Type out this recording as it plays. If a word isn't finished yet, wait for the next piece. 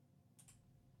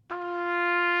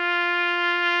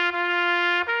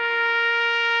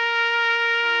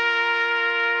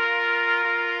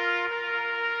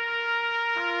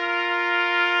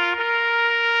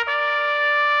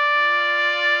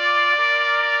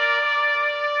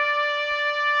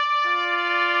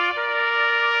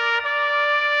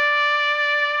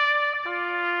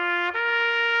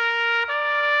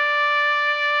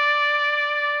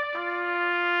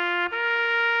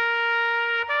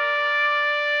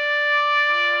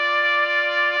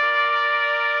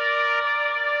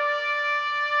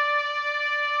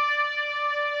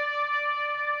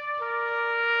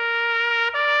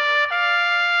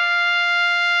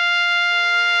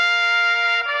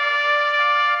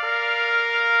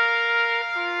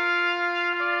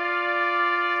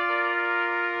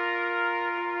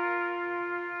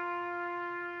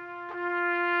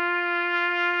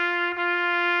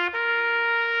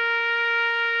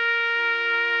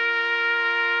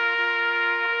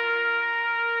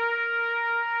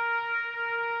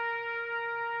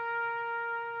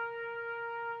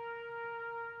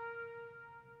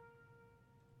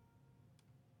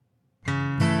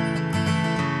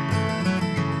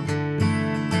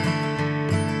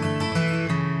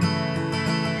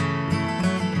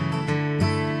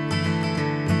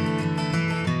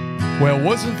Well,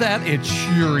 wasn't that a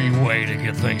cheery way to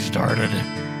get things started?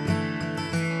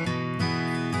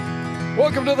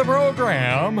 Welcome to the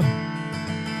program.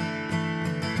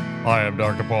 I am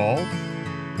Dr. Paul.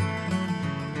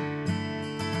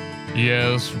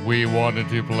 Yes, we wanted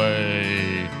to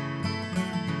play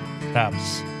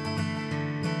taps,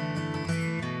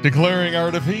 declaring our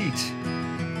defeat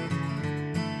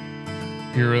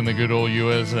here in the good old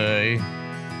USA,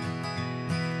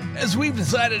 as we've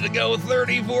decided to go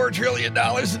 $34 trillion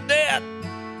in debt.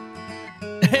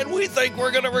 And we think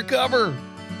we're going to recover.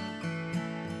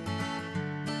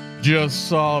 Just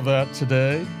saw that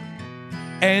today.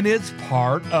 And it's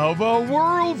part of a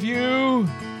worldview.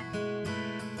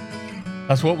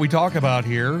 That's what we talk about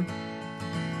here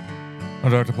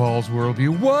on Dr. Paul's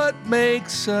Worldview. What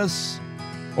makes us,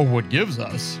 or what gives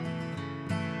us,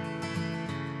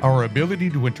 our ability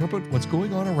to interpret what's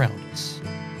going on around us.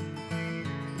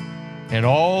 And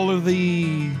all of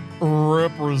the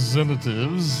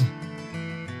representatives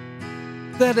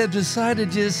that have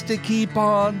decided just to keep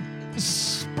on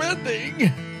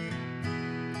spending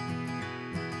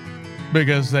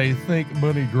because they think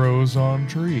money grows on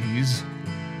trees.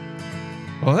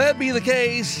 Well, that be the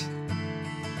case,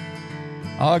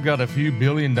 I've got a few $1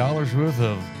 billion worth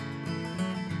of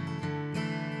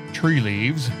tree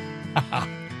leaves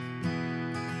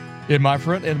in my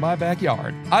front and my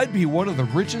backyard. I'd be one of the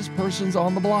richest persons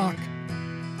on the block.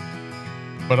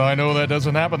 But I know that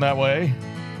doesn't happen that way.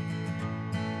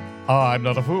 I'm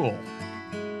not a fool.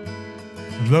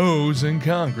 Those in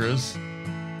Congress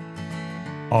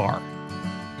are.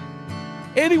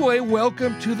 Anyway,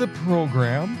 welcome to the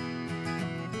program,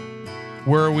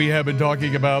 where we have been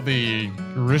talking about the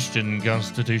Christian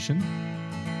Constitution,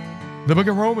 the Book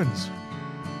of Romans.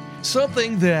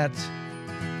 Something that,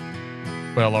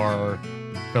 well, our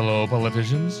fellow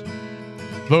politicians,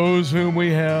 those whom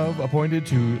we have appointed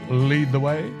to lead the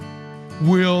way,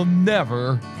 will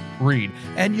never read.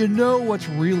 And you know what's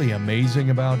really amazing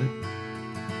about it?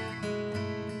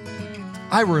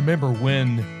 I remember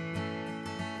when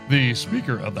the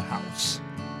Speaker of the House,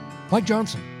 Mike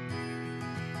Johnson,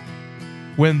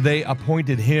 when they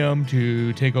appointed him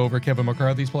to take over Kevin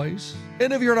McCarthy's place.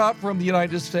 And if you're not from the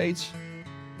United States,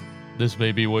 this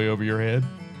may be way over your head.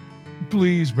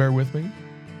 Please bear with me.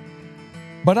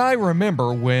 But I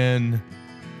remember when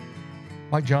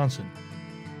Mike Johnson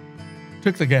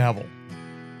took the gavel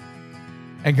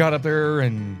and got up there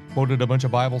and quoted a bunch of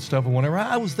Bible stuff and whatever.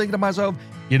 I was thinking to myself,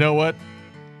 you know what?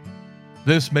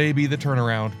 This may be the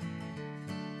turnaround.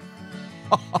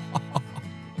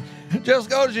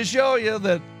 Just goes to show you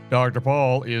that Dr.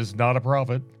 Paul is not a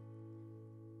prophet,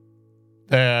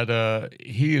 that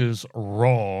he is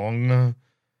wrong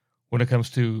when it comes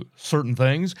to certain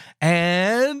things,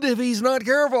 and if he's not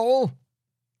careful,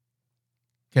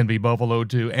 can be buffaloed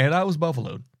too. And I was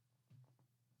buffaloed.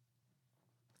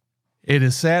 It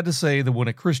is sad to say that when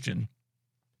a Christian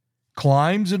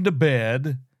climbs into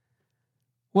bed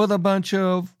with a bunch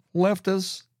of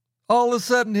leftists, all of a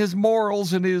sudden his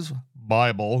morals and his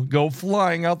Bible go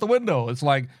flying out the window. It's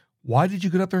like, why did you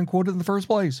get up there and quote it in the first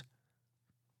place?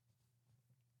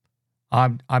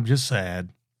 I'm just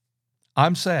sad.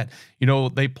 I'm sad. You know,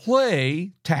 they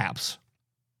play taps.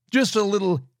 Just a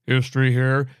little history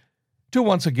here to,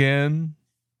 once again,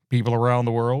 people around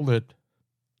the world that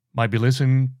might be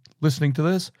listening to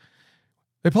this.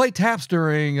 They play taps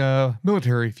during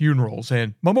military funerals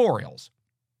and memorials.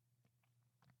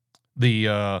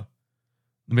 The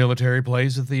military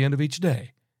plays at the end of each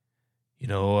day. You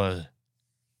know,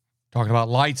 talking about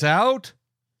lights out.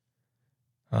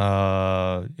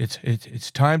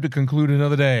 It's time to conclude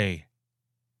another day.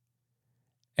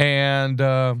 And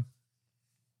like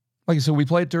I said, we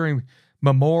play it during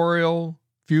memorial,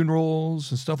 funerals,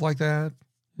 and stuff like that.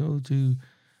 You know, to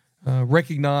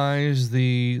recognize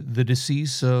the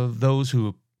decease of those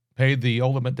who paid the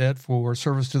ultimate debt for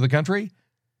service to the country.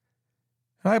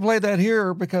 And I played that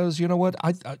here because, you know what,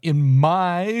 I in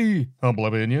my humble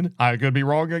opinion, I could be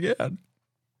wrong again.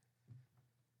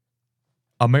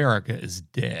 America is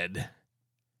dead.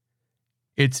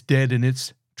 It's dead in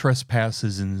its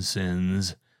trespasses and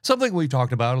sins. Something we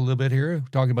talked about a little bit here,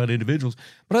 talking about individuals.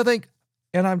 But I think,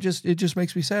 and it just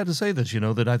makes me sad to say this, you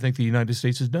know, that I think the United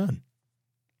States is done.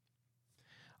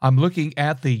 I'm looking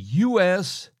at the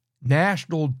U.S.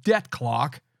 national debt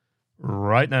clock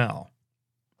right now.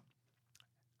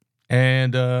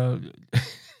 And I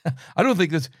don't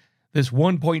think this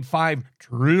 $1.5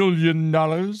 trillion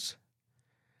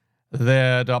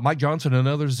that Mike Johnson and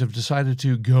others have decided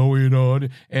to go in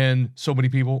on, and so many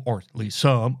people, or at least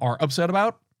some, are upset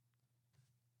about.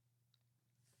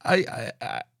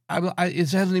 I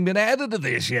it hasn't even been added to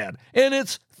this yet. And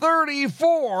it's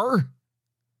 34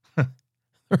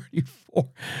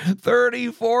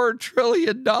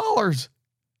 trillion dollars.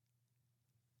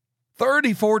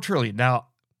 34 trillion. Now,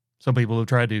 some people have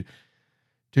tried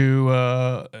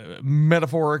to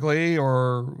metaphorically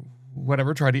or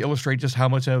whatever, try to illustrate just how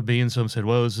much that would be. And some said,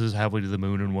 well, this is halfway to the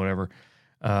moon and whatever.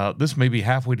 This may be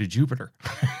halfway to Jupiter.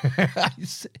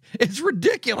 It's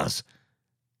ridiculous.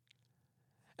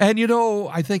 And,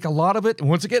 I think a lot of it,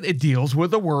 once again, it deals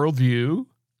with the worldview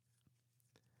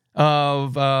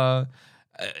of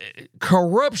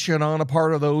corruption on a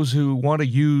part of those who want to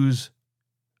use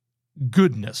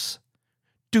goodness,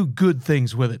 do good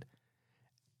things with it.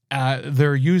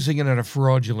 They're using it in a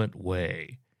fraudulent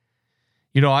way.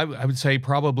 I would say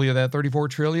probably of that 34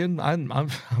 trillion, I'm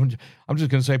just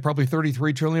going to say probably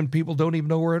 33 trillion people don't even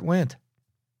know where it went.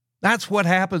 That's what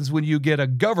happens when you get a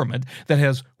government that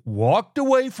has walked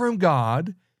away from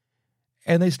God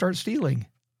and they start stealing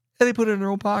and they put it in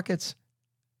their own pockets.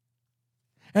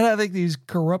 And I think these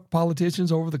corrupt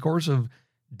politicians over the course of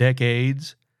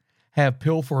decades have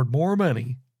pilfered more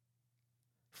money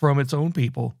from its own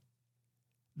people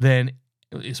than,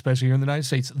 especially here in the United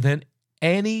States, than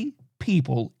any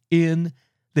people in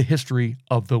the history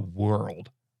of the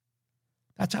world.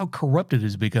 That's how corrupt it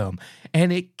has become.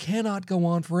 And it cannot go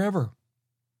on forever.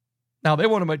 Now, they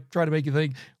want to try to make you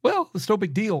think, well, it's no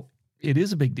big deal. It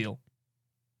is a big deal.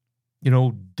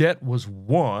 Debt was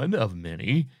one of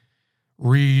many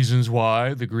reasons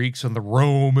why the Greeks and the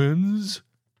Romans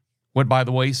went by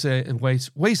the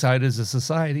wayside as a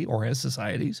society or as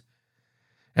societies.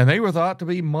 And they were thought to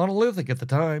be monolithic at the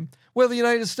time. Well, the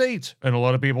United States, and a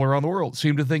lot of people around the world,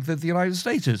 seem to think that the United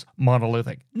States is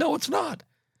monolithic. No, it's not.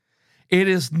 It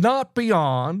is not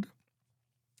beyond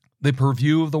the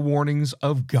purview of the warnings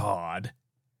of God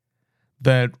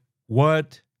that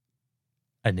what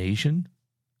a nation,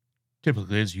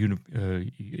 typically as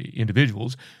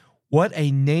individuals, what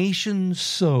a nation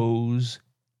sows,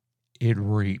 it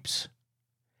reaps.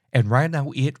 And right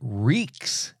now it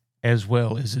reeks as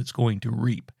well as it's going to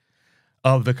reap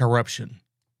of the corruption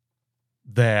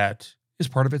that is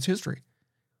part of its history.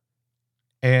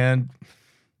 And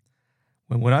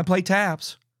when I play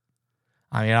taps,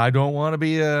 I don't want to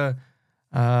be a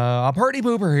party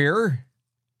pooper here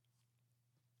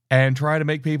and try to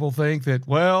make people think that,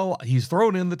 well, he's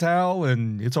thrown in the towel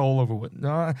and it's all over with.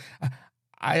 No,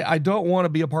 I don't want to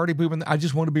be a party pooper. I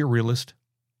just want to be a realist.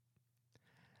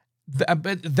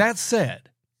 But that said,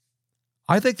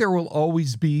 I think there will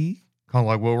always be, kind of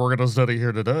like what we're going to study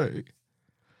here today,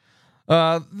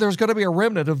 there's going to be a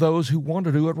remnant of those who want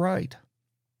to do it right.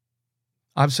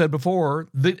 I've said before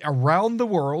that around the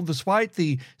world, despite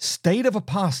the state of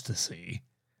apostasy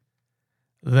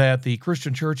that the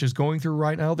Christian church is going through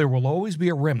right now, there will always be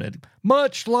a remnant,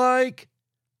 much like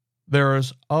there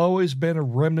has always been a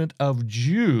remnant of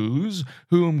Jews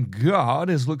whom God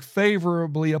has looked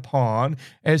favorably upon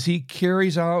as he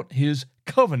carries out his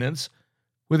covenants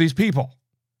with these people.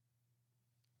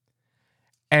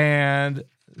 And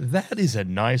that is a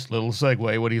nice little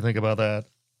segue. What do you think about that?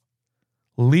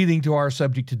 Leading to our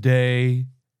subject today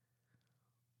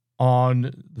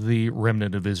on the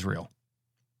remnant of Israel.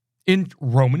 In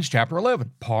Romans chapter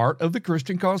 11, part of the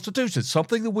Christian Constitution,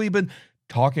 something that we've been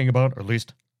talking about, or at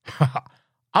least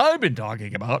I've been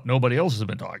talking about. Nobody else has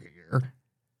been talking here.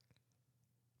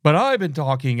 But I've been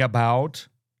talking about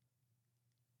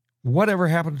whatever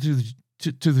happened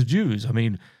to the Jews. I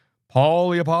mean, Paul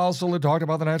the apostle had talked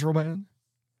about the natural man,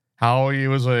 how he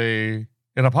was an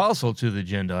apostle to the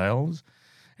Gentiles.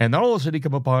 And then all of a sudden he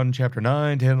come upon chapter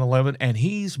 9, 10, 11, and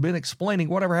he's been explaining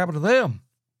whatever happened to them.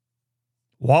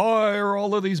 Why are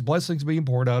all of these blessings being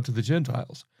poured out to the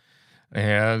Gentiles?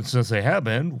 And since they have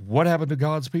been, what happened to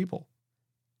God's people?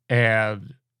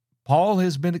 And Paul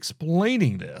has been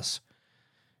explaining this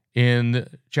in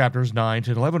chapters 9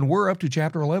 to 11. We're up to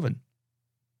chapter 11.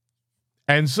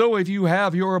 And so if you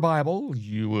have your Bible,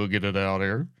 you will get it out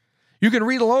here. You can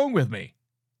read along with me.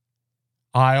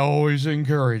 I always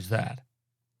encourage that.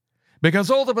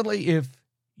 Because ultimately, if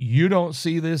you don't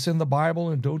see this in the Bible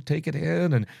and don't take it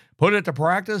in and put it to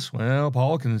practice, well,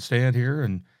 Paul can stand here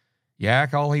and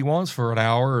yak all he wants for an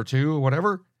hour or two or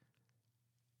whatever,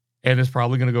 and it's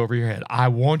probably going to go over your head. I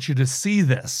want you to see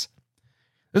this.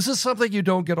 This is something you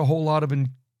don't get a whole lot of in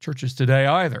churches today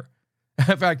either.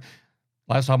 In fact,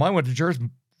 last time I went to church,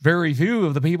 very few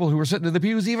of the people who were sitting in the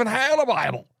pews even had a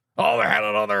Bible. Oh, they had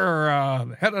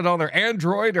it on their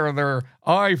Android or their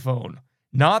iPhone.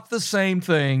 Not the same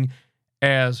thing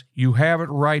as you have it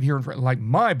right here in front. Like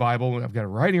my Bible, I've got it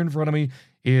right here in front of me,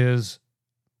 is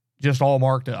just all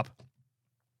marked up.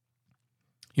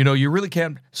 You know, you really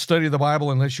can't study the Bible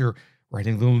unless you're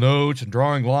writing little notes and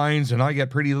drawing lines, and I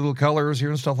get pretty little colors here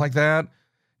and stuff like that,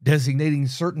 designating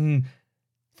certain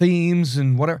themes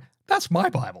and whatever. That's my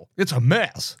Bible. It's a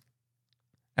mess.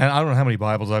 And I don't know how many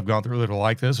Bibles I've gone through that are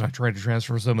like this, and I tried to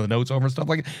transfer some of the notes over and stuff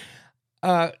like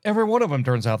that. Every one of them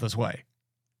turns out this way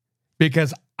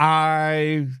because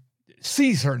I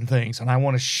see certain things and I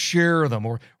want to share them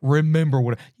or remember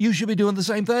what you should be doing the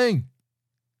same thing.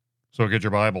 So get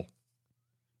your Bible.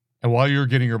 And while you're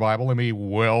getting your Bible, let me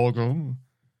welcome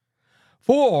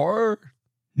for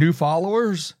new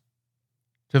followers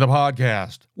to the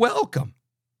podcast. Welcome.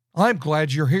 I'm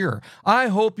glad you're here. I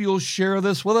hope you'll share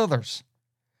this with others.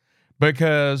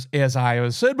 Because, as I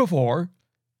have said before,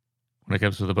 when it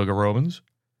comes to the book of Romans,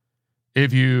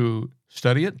 if you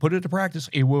study it, put it to practice,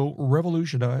 it will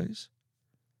revolutionize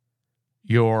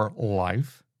your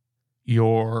life,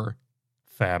 your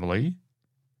family,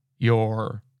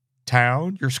 your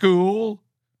town, your school,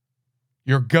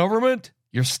 your government,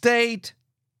 your state.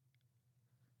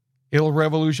 It'll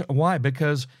revolutionize. Why?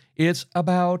 Because it's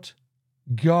about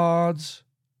God's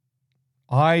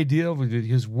idea,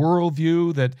 his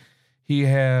worldview that he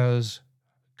has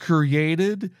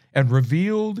created and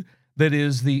revealed that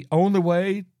is the only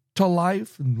way to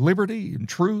life and liberty and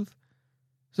truth.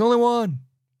 It's the only one.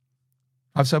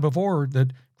 I've said before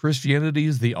that Christianity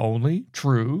is the only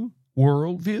true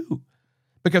worldview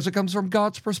because it comes from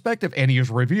God's perspective, and he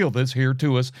has revealed this here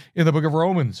to us in the book of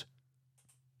Romans.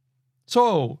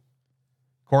 So,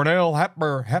 Cornell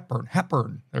Hepburn.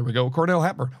 There we go. Cornell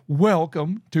Hepburn.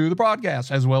 Welcome to the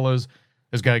podcast, as well as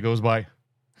this guy goes by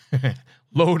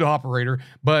load operator,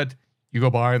 but you go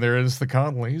by and there is the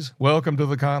Connollys. Welcome to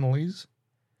the Connollys.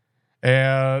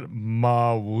 And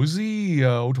Mawuzi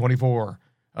 024.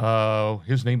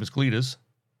 His name is Cletus.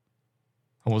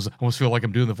 I almost feel like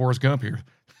I'm doing the Forrest Gump here.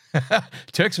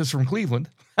 Texas from Cleveland.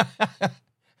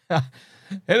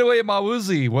 Anyway,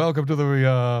 Mawuzi, welcome to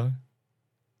the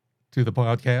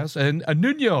podcast. And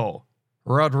Nuno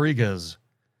Rodriguez.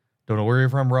 Don't know where you're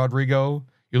from, Rodrigo.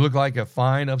 You look like a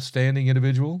fine, upstanding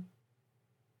individual.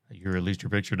 At least your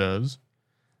picture does.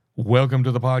 Welcome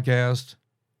to the podcast.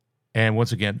 And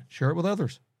once again, share it with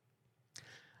others.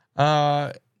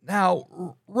 Now,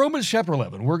 Romans chapter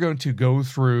 11, we're going to go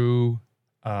through,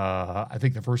 I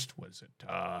think the first,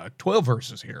 12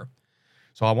 verses here.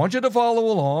 So I want you to follow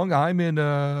along. I'm in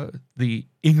the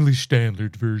English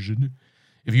Standard Version.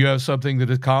 If you have something that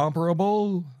is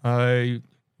comparable, I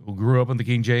grew up in the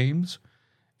King James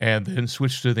and then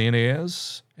switched to the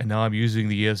NAS, and now I'm using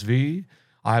the ESV.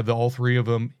 I have all three of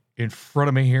them in front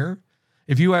of me here.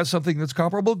 If you have something that's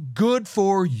comparable, good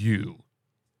for you.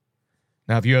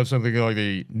 Now, if you have something like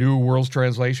the New World's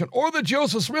Translation or the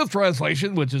Joseph Smith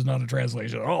Translation, which is not a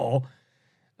translation at all,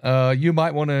 you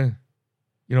might want to,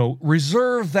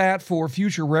 reserve that for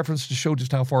future reference to show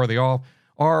just how far they are,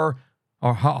 or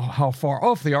how far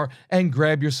off they are, and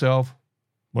grab yourself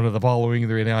one of the following,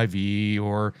 either NIV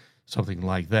or something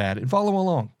like that, and follow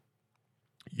along.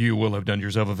 You will have done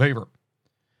yourself a favor.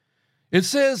 It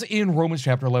says in Romans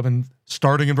chapter 11,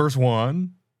 starting in verse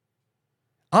 1,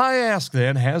 I ask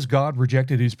then, has God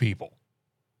rejected his people?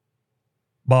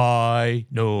 By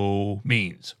no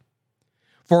means.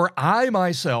 For I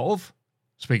myself,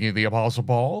 speaking of the Apostle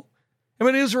Paul, am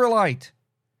an Israelite,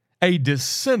 a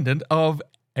descendant of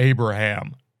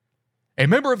Abraham, a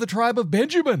member of the tribe of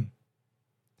Benjamin.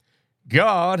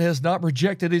 God has not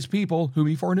rejected his people whom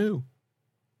he foreknew.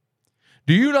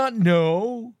 Do you not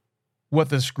know what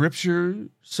the scripture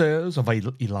says of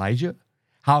Elijah?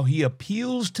 How he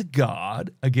appeals to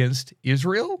God against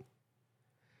Israel?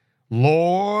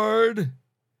 Lord,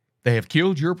 they have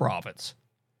killed your prophets.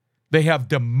 They have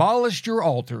demolished your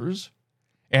altars,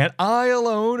 and I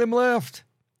alone am left,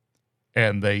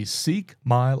 and they seek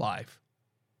my life.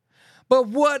 But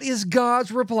what is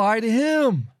God's reply to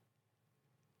him?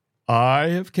 I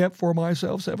have kept for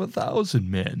myself 7,000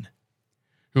 men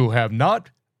who have not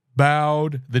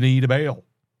bowed the knee to Baal.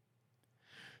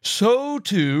 So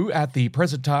too, at the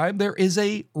present time, there is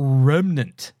a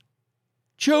remnant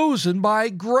chosen by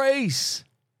grace.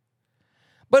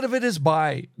 But if it is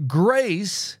by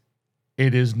grace,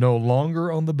 it is no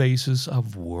longer on the basis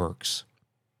of works.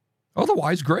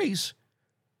 Otherwise, grace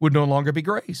would no longer be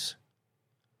grace.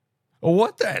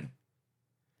 What then?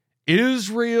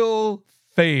 Israel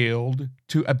failed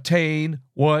to obtain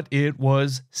what it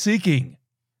was seeking.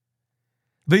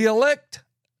 The elect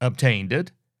obtained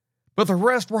it, but the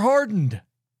rest were hardened.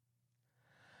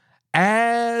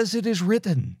 As it is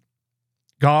written,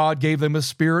 God gave them a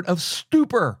spirit of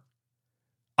stupor,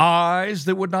 eyes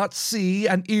that would not see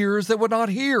and ears that would not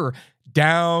hear,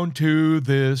 down to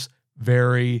this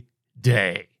very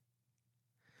day.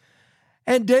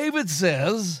 And David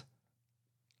says,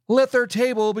 let their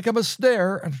table become a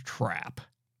snare and a trap,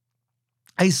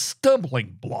 a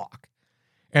stumbling block,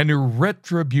 and a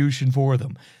retribution for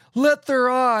them. Let their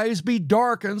eyes be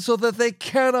darkened so that they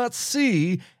cannot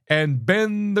see, and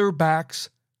bend their backs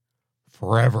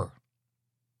forever.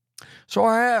 So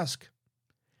I ask,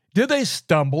 did they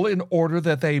stumble in order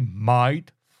that they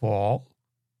might fall?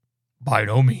 By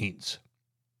no means.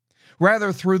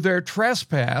 Rather, through their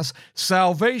trespass,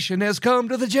 salvation has come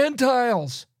to the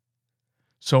Gentiles,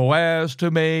 so as to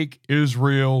make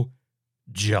Israel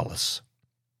jealous.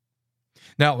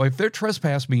 Now, if their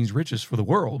trespass means riches for the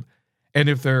world, and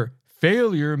if their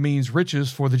failure means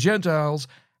riches for the Gentiles,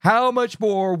 how much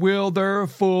more will their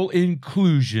full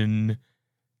inclusion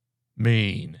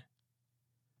mean?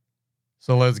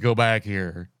 So let's go back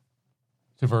here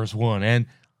to verse 1, and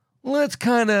let's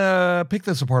kind of pick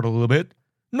this apart a little bit.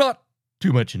 Not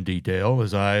too much in detail.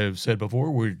 As I've said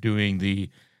before, we're doing the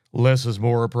less is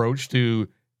more approach to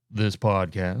this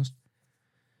podcast.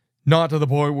 Not to the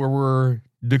point where we're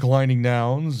declining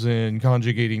nouns and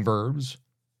conjugating verbs,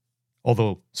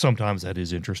 although sometimes that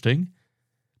is interesting,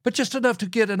 but just enough to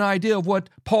get an idea of what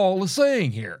Paul is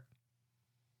saying here.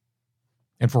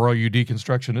 And for all you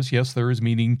deconstructionists, yes, there is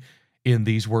meaning in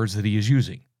these words that he is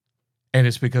using, and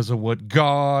it's because of what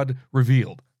God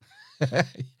revealed.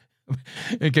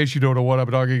 In case you don't know what I'm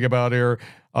talking about here,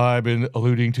 I've been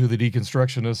alluding to the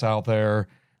deconstructionists out there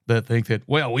that think that,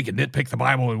 well, we can nitpick the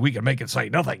Bible and we can make it say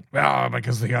nothing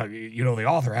because the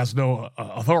author has no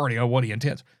authority on what he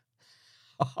intends.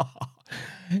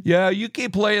 Yeah, you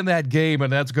keep playing that game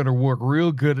and that's going to work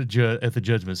real good at the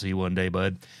judgment seat one day,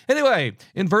 bud. Anyway,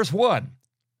 in verse 1,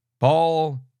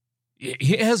 Paul,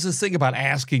 he has this thing about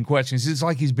asking questions. It's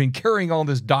like he's been carrying on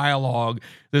this dialogue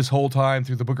this whole time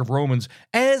through the book of Romans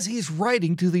as he's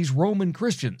writing to these Roman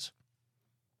Christians.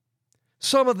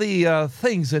 Some of the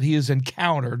things that he has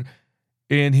encountered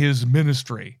in his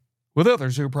ministry with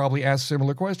others who probably asked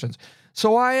similar questions.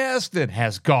 So I asked then,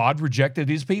 has God rejected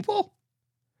his people?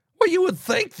 Well, you would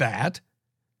think that,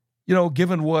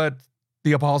 given what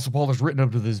the Apostle Paul has written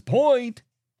up to this point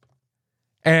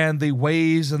and the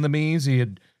ways and the means he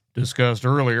had discussed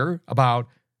earlier about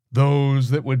those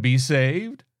that would be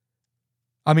saved.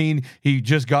 I mean, he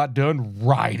just got done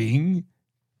writing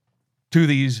to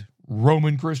these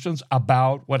Roman Christians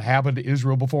about what happened to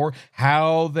Israel before,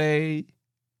 how they,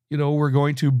 were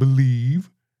going to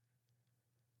believe.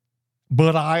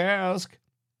 But I ask,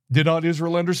 did not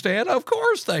Israel understand? Of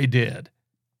course they did.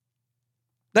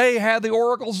 They had the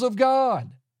oracles of God.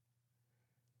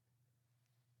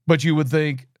 But you would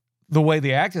think the way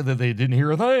they acted that they didn't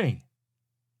hear a thing.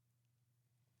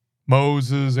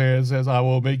 Moses says, I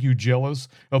will make you jealous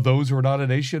of those who are not a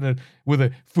nation, and with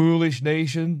a foolish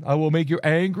nation, I will make you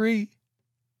angry.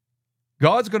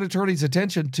 God's going to turn his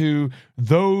attention to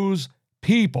those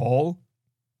people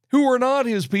who are not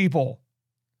his people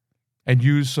and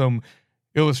use some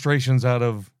illustrations out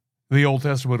of the Old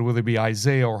Testament, whether it be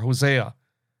Isaiah or Hosea,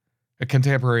 a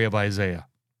contemporary of Isaiah.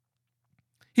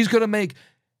 He's going to make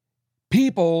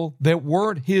people that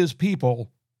weren't his people.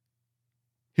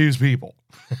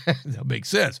 That makes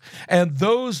sense. And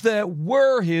those that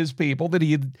were his people that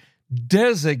he had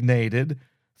designated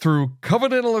through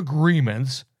covenantal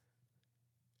agreements,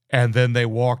 and then they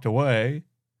walked away,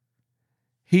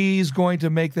 he's going to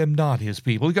make them not his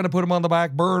people. He's going to put them on the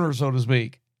back burner, so to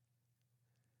speak.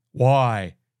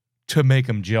 Why? To make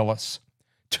them jealous,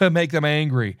 to make them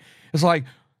angry. It's like,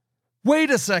 wait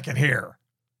a second here.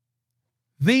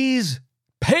 These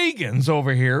pagans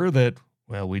over here that,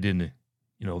 we didn't,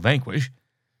 vanquish,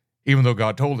 even though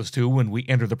God told us to when we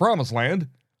entered the promised land,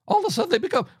 all of a sudden they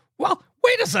become,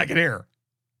 wait a second here.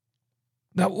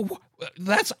 Now,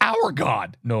 that's our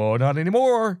God. No, not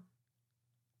anymore.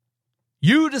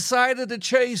 You decided to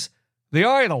chase the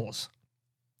idols.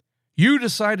 You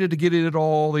decided to get into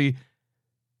all the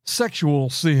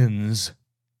sexual sins,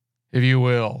 if you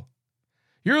will.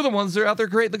 You're the ones that are out there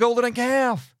creating the golden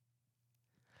calf.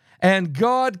 And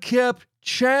God kept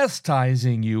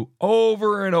chastising you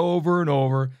over and over and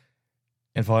over,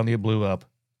 and finally it blew up.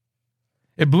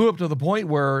 It blew up to the point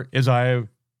where, as I have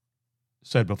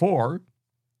said before,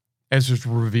 as it's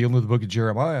revealed in the book of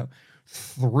Jeremiah,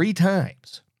 3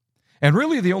 times, and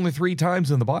really the only 3 times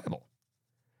in the Bible,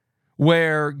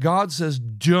 where God says,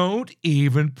 don't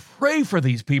even pray for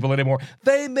these people anymore.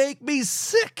 They make me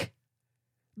sick.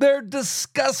 They're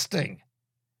disgusting.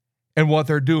 And what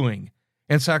they're doing,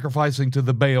 and sacrificing to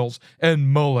the Baals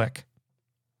and Molech,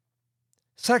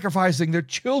 sacrificing their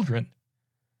children.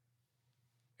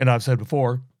 And I've said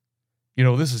before,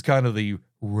 this is kind of the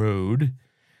road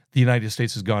the United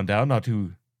States has gone down, not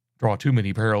to draw too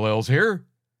many parallels here,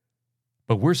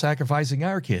 but we're sacrificing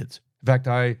our kids. In fact,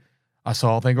 I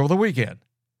saw a thing over the weekend,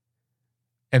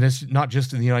 and it's not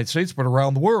just in the United States, but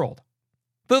around the world.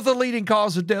 The leading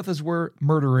cause of death is we're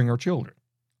murdering our children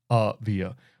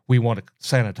we want to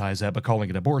sanitize that by calling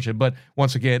it abortion, but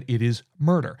once again, it is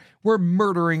murder. We're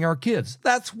murdering our kids.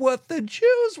 That's what the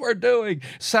Jews were doing,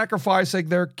 sacrificing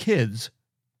their kids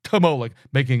to Moloch,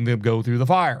 making them go through the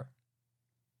fire.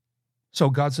 So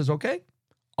God says, okay,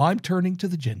 I'm turning to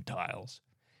the Gentiles.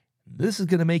 This is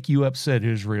going to make you upset,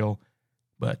 Israel,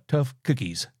 but tough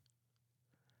cookies.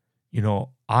 You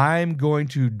know, I'm going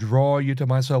to draw you to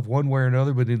myself one way or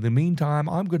another, but in the meantime,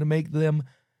 I'm going to make them,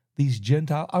 these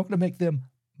Gentiles, I'm going to make them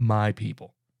my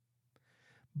people.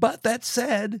 But that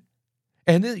said,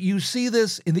 and you see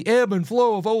this in the ebb and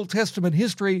flow of Old Testament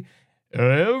history,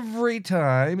 every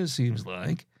time it seems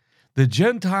like the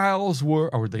Gentiles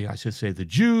the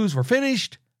Jews were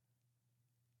finished,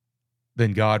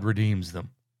 then God redeems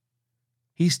them.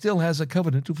 He still has a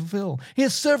covenant to fulfill. He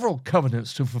has several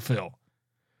covenants to fulfill.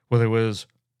 Whether it was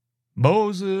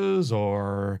Moses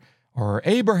or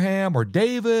Abraham or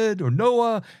David or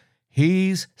Noah,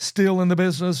 he's still in the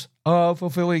business of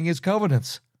fulfilling his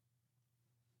covenants,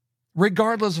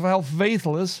 regardless of how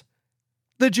faithless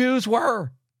the Jews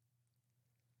were.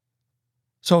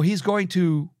 So he's going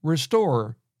to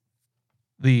restore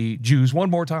the Jews one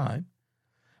more time,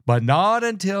 but not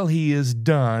until he is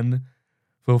done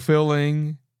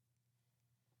fulfilling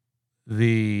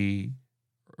his,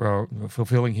 I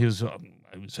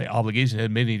would say, obligation,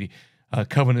 had many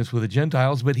covenants with the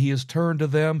Gentiles, but he has turned to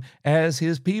them as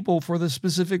his people for the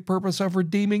specific purpose of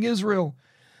redeeming Israel.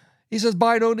 He says,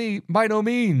 by no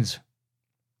means.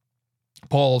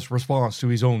 Paul's response to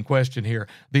his own question here,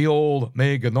 the old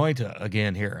me genoita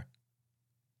again here.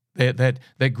 That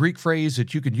Greek phrase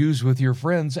that you can use with your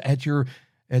friends at your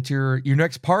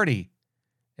next party,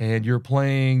 and you're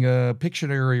playing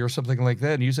Pictionary or something like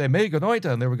that, and you say, me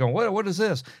genoita, and they were going, what is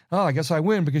this? Oh, I guess I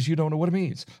win because you don't know what it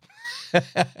means.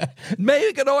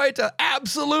 Me genoita,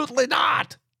 absolutely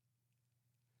not.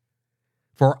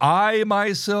 For I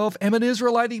myself am an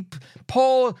Israelite.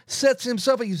 Paul sets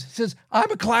himself, he says, I'm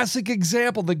a classic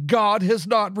example that God has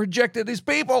not rejected his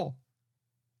people.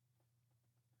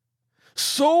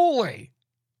 Solely.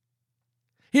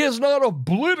 He has not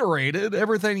obliterated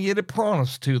everything he had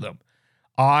promised to them.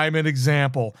 I'm an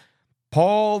example.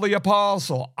 Paul the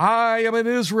apostle, I am an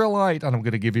Israelite, and I'm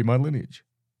going to give you my lineage.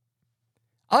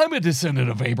 I'm a descendant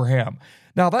of Abraham.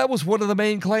 Now, that was one of the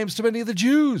main claims to many of the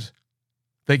Jews,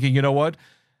 thinking, you know what?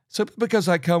 Simply because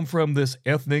I come from this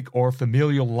ethnic or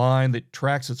familial line that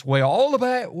tracks its way all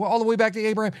the way back to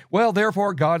Abraham, well,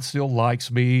 therefore, God still likes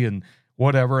me and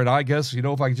whatever, and I guess,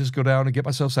 if I can just go down and get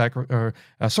myself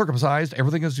circumcised,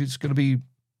 everything is just going to be,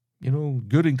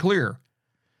 good and clear.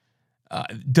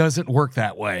 Doesn't work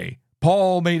that way.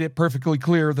 Paul made it perfectly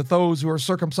clear that those who are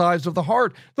circumcised of the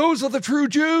heart, those are the true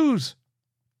Jews.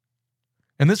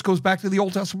 And this goes back to the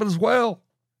Old Testament as well.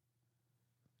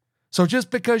 So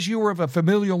just because you were of a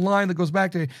familial line that goes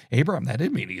back to Abraham, that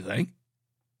didn't mean anything.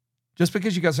 Just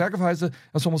because you got sacrificed,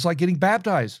 that's almost like getting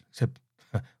baptized, except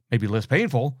maybe less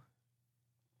painful.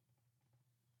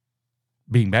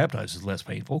 Being baptized is less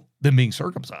painful than being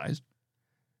circumcised.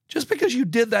 Just because you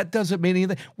did that doesn't mean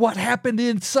anything. What happened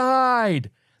inside?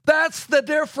 That's the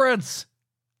difference.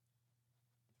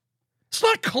 It's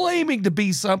not claiming to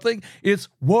be something. It's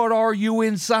what are you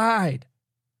inside?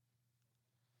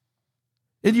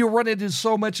 And you run into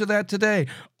so much of that today.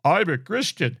 I'm a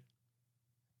Christian.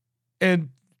 And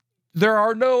there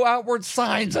are no outward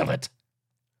signs of it.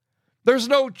 There's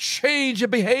no change in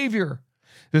behavior.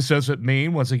 This doesn't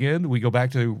mean, once again, we go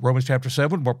back to Romans chapter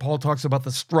 7, where Paul talks about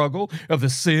the struggle of the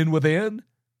sin within.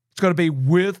 It's going to be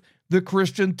with the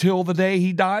Christian till the day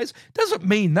he dies. Doesn't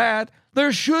mean that.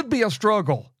 There should be a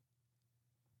struggle.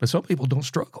 But some people don't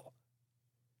struggle.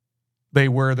 They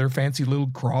wear their fancy little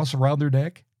cross around their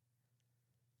neck.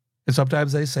 And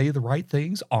sometimes they say the right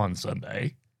things on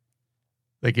Sunday.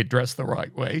 They get dressed the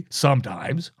right way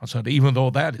sometimes on Sunday, even though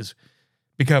that has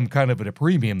become kind of at a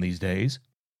premium these days.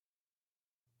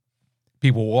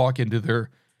 People walk into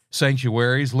their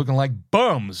sanctuaries looking like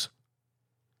bums.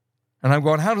 And I'm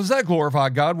going, how does that glorify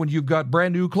God when you've got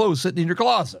brand new clothes sitting in your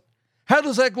closet? How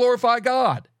does that glorify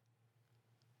God?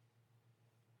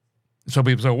 Some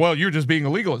people say, well, you're just being a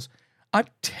legalist. I'm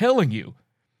telling you,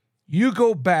 you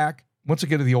go back, once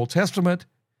again, to the Old Testament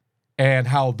and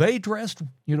how they dressed,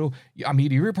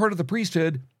 you're part of the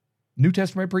priesthood, New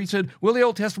Testament priesthood. Well, the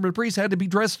Old Testament priest had to be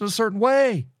dressed in a certain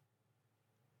way.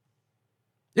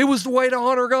 It was the way to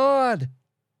honor God.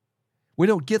 We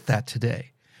don't get that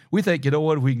today. We think,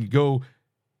 we can go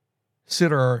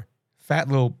sit our fat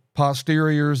little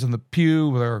posteriors in the pew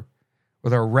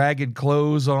with our ragged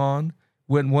clothes on,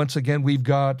 when once again we've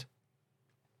got,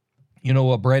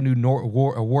 a brand new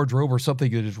wardrobe or something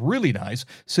that is really nice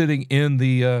sitting in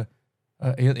the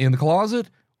closet.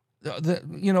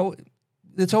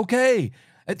 It's okay.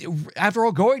 After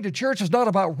all, going to church is not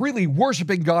about really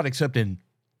worshiping God except in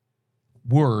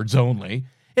words only.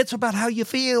 It's about how you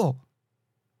feel.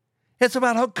 It's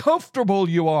about how comfortable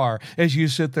you are as you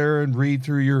sit there and read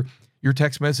through your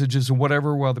text messages and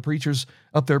whatever while the preacher's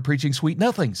up there preaching sweet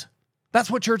nothings.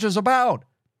 That's what church is about.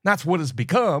 That's what it's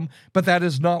become, but that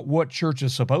is not what church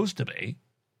is supposed to be.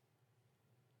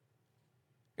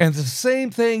 And the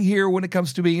same thing here when it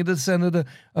comes to being a descendant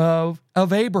of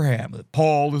Abraham that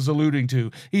Paul is alluding to.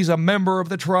 He's a member of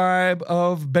the tribe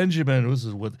of Benjamin. This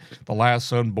is with the last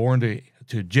son born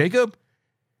to Jacob.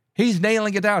 He's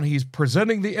nailing it down. He's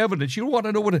presenting the evidence. You want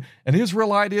to know what an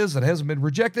Israelite is that hasn't been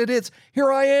rejected? It's,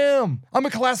 here I am. I'm a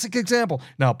classic example.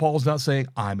 Now, Paul's not saying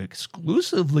I'm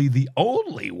exclusively the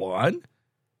only one,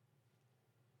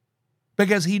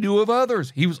 because he knew of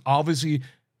others. He was obviously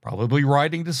probably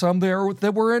writing to some there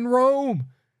that were in Rome,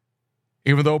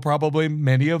 even though probably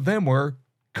many of them were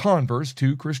converts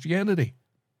to Christianity.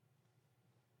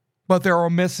 But there are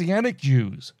Messianic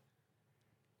Jews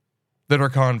that are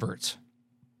converts.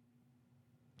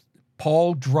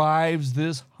 Paul drives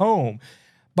this home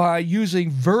by using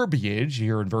verbiage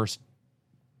here in verse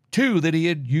 2 that he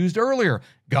had used earlier.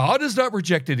 God has not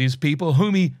rejected his people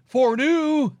whom he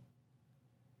foreknew.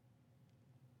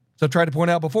 So I tried to point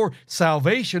out before,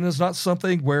 salvation is not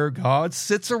something where God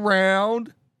sits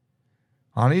around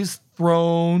on his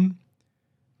throne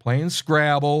playing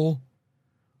Scrabble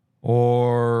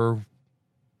or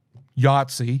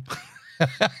Yahtzee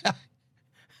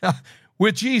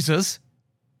with Jesus,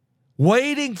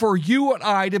 waiting for you and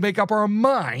I to make up our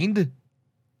mind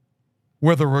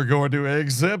whether we're going to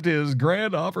accept his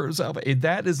grand offer of salvation.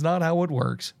 That is not how it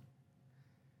works.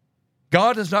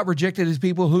 God has not rejected his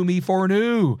people whom he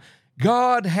foreknew.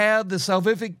 God had the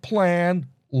salvific plan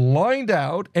lined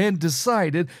out and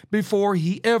decided before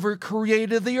he ever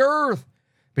created the earth,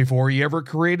 before he ever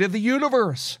created the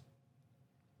universe.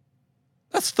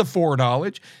 That's the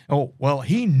foreknowledge. Oh, well,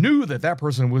 he knew that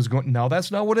person was going. No,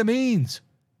 that's not what it means.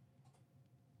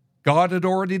 God had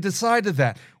already decided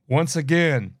that. Once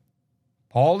again,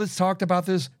 Paul has talked about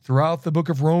this throughout the book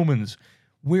of Romans.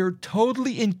 We're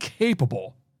totally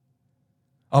incapable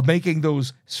of making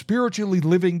those spiritually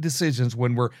living decisions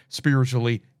when we're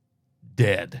spiritually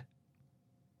dead.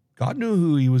 God knew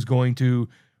who he was going to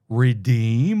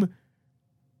redeem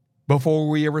before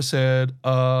we ever said,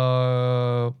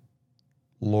 Lord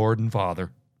and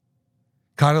Father.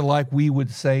 Kind of like we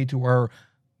would say to our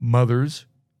mothers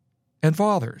and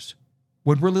fathers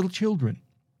when we're little children.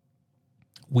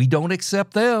 We don't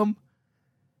accept them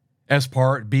as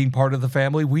being part of the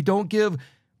family. We don't give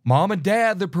mom and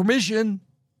dad the permission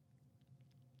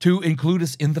to include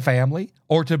us in the family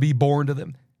or to be born to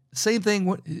them. Same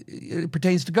thing it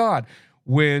pertains to God.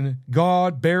 When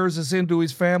God bears us into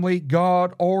his family,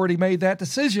 God already made that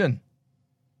decision.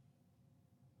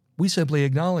 We simply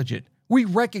acknowledge it. We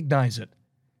recognize it.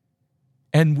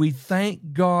 And we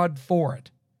thank God for it.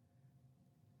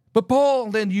 But Paul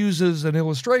then uses an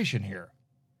illustration here.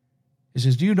 He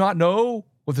says, do you not know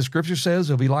what the scripture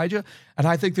says of Elijah? And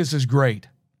I think this is great.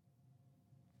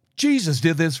 Jesus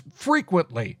did this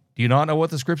frequently. Do you not know what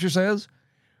the scripture says?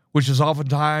 Which is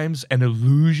oftentimes an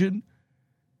allusion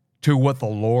to what the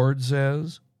Lord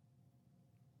says.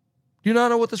 Do you not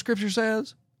know what the scripture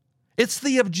says? It's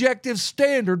the objective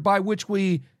standard by which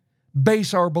we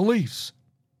base our beliefs.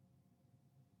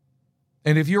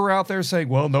 And if you're out there saying,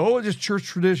 well, no, it's just church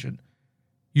tradition,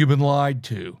 you've been lied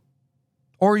to,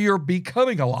 or you're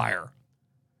becoming a liar.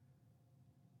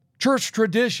 Church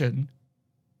tradition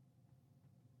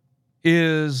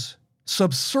is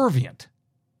subservient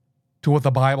to what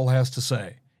the Bible has to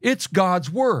say. It's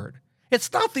God's word.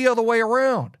 It's not the other way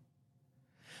around.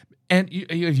 And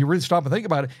if you really stop and think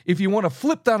about it, if you want to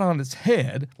flip that on its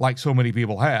head, like so many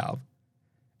people have,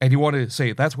 and you want to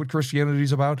say that's what Christianity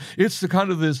is about, it's the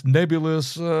kind of this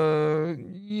nebulous,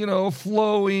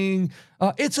 flowing,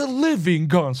 it's a living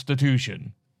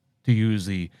constitution, to use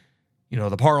the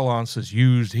parlance is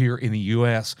used here in the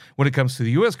U.S. when it comes to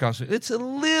the U.S. Constitution. It's a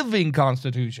living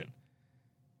constitution.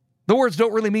 The words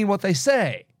don't really mean what they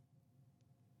say.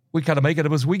 We kind of make it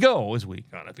up as we go, as we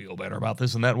kind of feel better about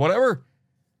this and that, whatever.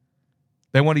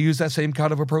 They want to use that same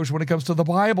kind of approach when it comes to the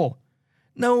Bible.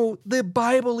 No, the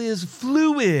Bible is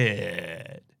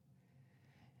fluid.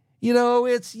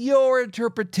 It's your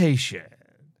interpretation.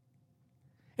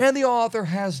 And the author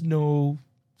has no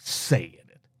say in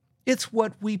it. It's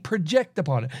what we project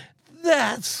upon it.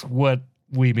 That's what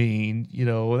we mean.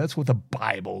 That's what the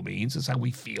Bible means. It's how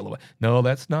we feel about it. No,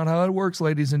 that's not how it works,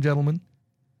 ladies and gentlemen.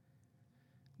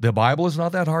 The Bible is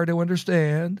not that hard to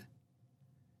understand,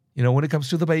 when it comes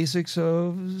to the basics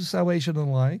of salvation and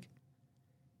the like.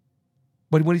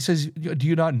 But when he says, do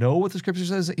you not know what the Scripture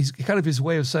says? He's kind of his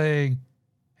way of saying,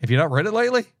 have you not read it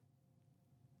lately?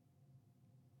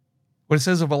 What it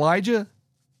says of Elijah?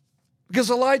 Because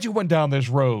Elijah went down this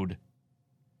road,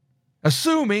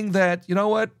 assuming that,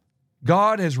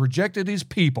 God has rejected his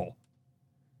people,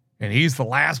 and he's the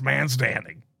last man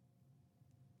standing.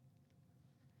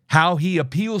 How he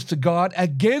appeals to God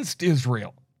against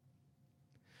Israel.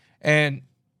 And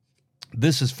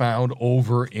this is found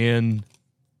over in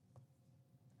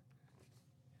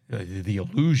the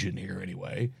allusion here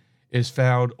anyway, is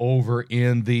found over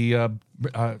in the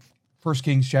 1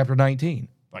 Kings chapter 19.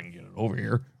 If I can get it over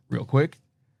here real quick.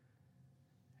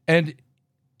 And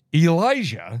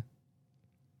Elijah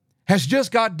has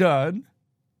just got done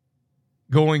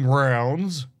going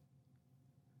rounds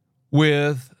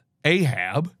with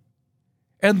Ahab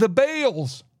and the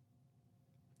Baals.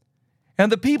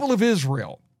 And the people of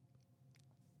Israel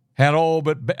had all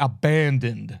but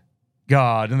abandoned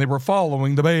God, and they were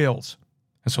following the Baals.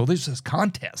 And so there's this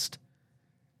contest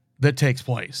that takes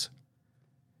place.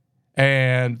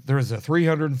 And there's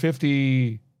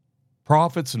 350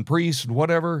 prophets and priests and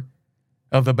whatever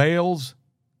of the Baals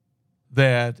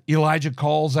that Elijah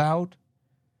calls out.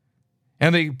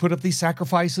 And they put up these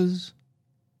sacrifices.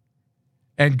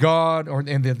 And God,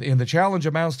 and the challenge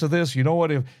amounts to this. You know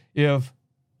what? If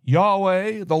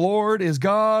Yahweh, the Lord, is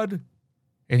God,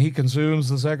 and he consumes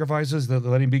the sacrifices, that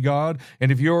let him be God.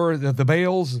 And if you're the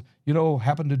Baals,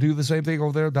 happen to do the same thing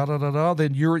over there,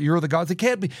 then you're the gods. They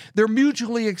can't be. They're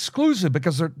mutually exclusive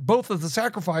because both of the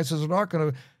sacrifices are not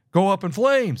going to go up in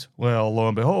flames. Well, lo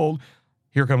and behold,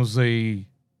 here comes the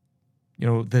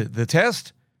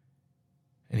test.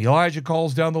 And Elijah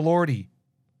calls down the Lord. He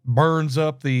burns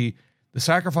up the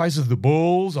sacrifices, the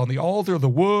bulls on the altar, the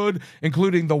wood,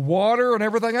 including the water and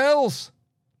everything else.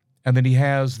 And then he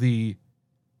has the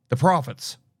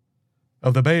prophets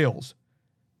of the Baals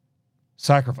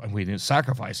sacrifice. We didn't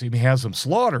sacrifice him. He has them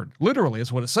slaughtered. Literally,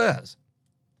 is what it says.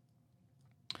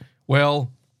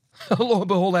 Well, lo and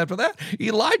behold, after that,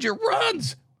 Elijah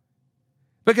runs.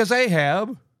 Because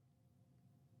Ahab,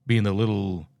 being the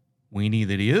little weenie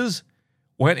that he is,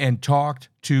 went and talked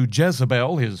to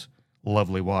Jezebel, his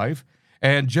lovely wife.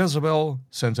 And Jezebel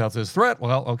sends out this threat.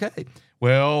 Well, okay.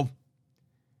 Well,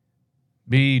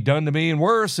 be done to me and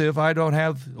worse if I don't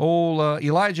have old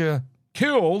Elijah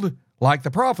killed like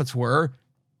the prophets were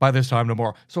by this time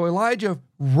tomorrow. So Elijah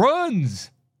runs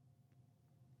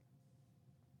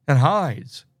and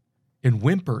hides and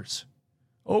whimpers.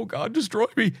 Oh, God, destroy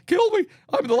me. Kill me.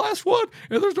 I'm the last one.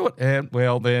 And there's no one. And,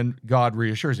 well, then God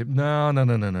reassures him. No.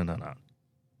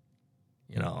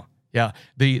 Yeah,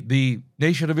 the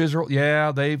nation of Israel,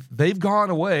 yeah, they've gone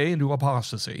away into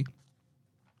apostasy,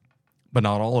 but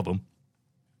not all of them.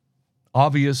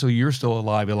 Obviously, you're still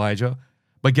alive, Elijah,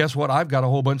 but guess what? I've got a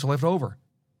whole bunch left over.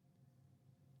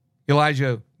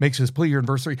 Elijah makes his plea here in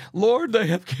verse 3. Lord, they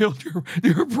have killed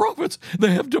your prophets.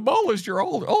 They have demolished your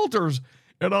altars,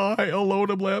 and I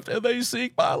alone am left, and they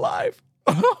seek my life.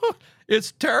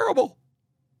 It's terrible.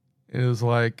 It was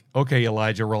like, okay,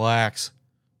 Elijah, relax.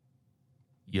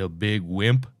 You big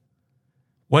wimp.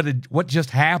 What just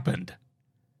happened?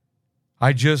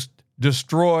 I just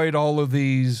destroyed all of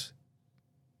these,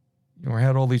 I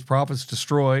had all these prophets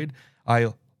destroyed.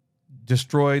 I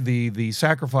destroyed the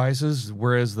sacrifices,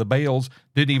 whereas the Baals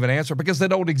didn't even answer because they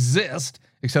don't exist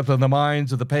except in the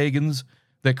minds of the pagans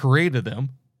that created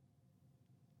them.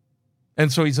 And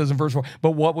so he says in verse 4,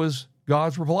 but what was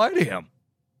God's reply to him?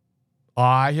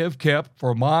 I have kept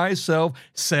for myself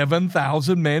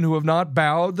 7,000 men who have not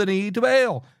bowed the knee to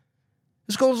Baal.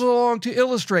 This goes along to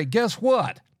illustrate, guess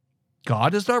what?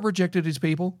 God has not rejected his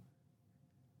people.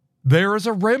 There is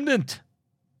a remnant.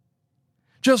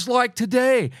 Just like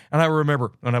today. And I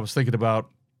remember when I was thinking about,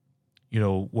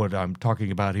 what I'm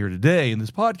talking about here today in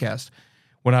this podcast,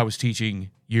 when I was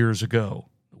teaching years ago,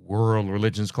 world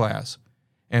religions class,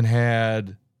 and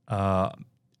had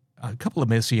a couple of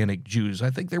Messianic Jews.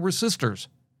 I think they were sisters.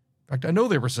 In fact, I know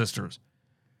they were sisters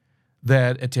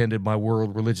that attended my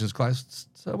world religions class.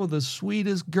 Some of the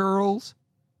sweetest girls.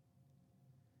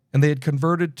 And they had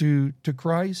converted to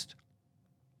Christ.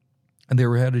 And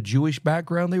they had a Jewish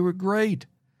background. They were great.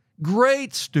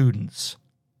 Great students.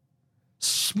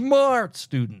 Smart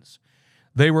students.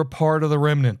 They were part of the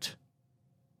remnant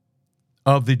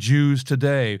of the Jews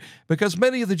today. Because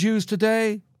many of the Jews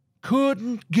today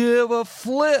couldn't give a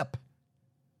flip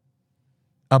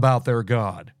about their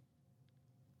God.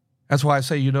 That's why I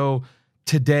say,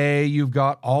 today you've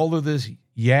got all of this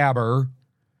yabber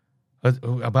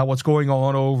about what's going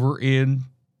on over in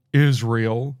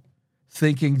Israel,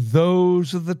 thinking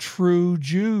those are the true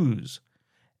Jews.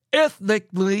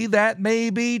 Ethnically, that may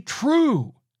be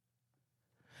true.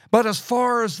 But as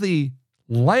far as the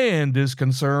land is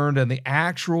concerned and the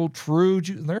actual true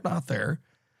Jews, they're not there.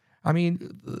 I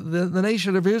mean, the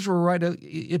nation of Israel, right,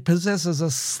 it possesses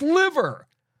a sliver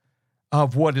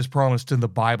of what is promised in the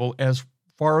Bible as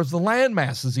far as the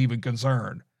landmass is even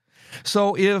concerned.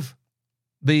 So if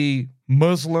the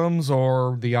Muslims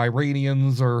or the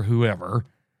Iranians or whoever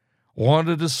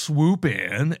wanted to swoop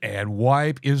in and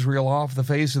wipe Israel off the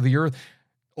face of the earth,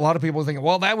 a lot of people are thinking,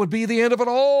 well, that would be the end of it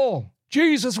all.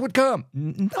 Jesus would come.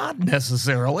 Not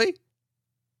necessarily.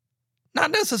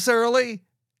 Not necessarily.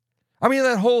 I mean,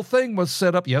 that whole thing was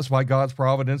set up, yes, by God's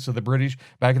providence to the British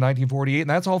back in 1948, and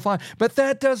that's all fine. But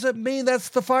that doesn't mean that's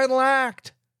the final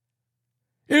act.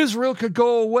 Israel could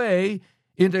go away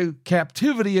into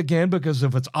captivity again because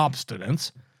of its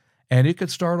obstinance, and it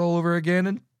could start all over again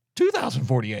in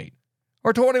 2048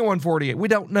 or 2148. We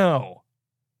don't know.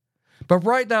 But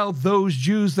right now, those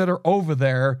Jews that are over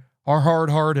there are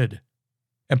hard-hearted.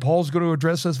 And Paul's going to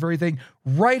address this very thing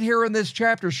right here in this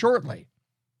chapter shortly.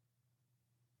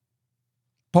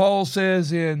 Paul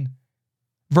says in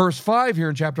verse 5 here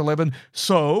in chapter 11,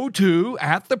 so too,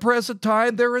 at the present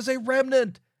time, there is a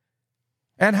remnant.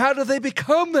 And how do they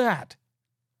become that?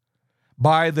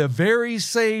 By the very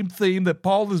same theme that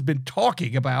Paul has been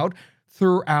talking about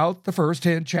throughout the first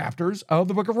 10 chapters of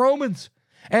the book of Romans,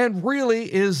 and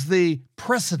really is the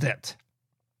precedent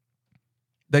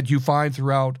that you find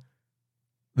throughout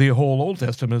the whole Old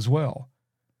Testament as well.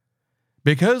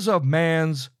 Because of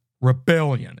man's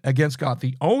rebellion against God,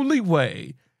 the only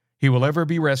way he will ever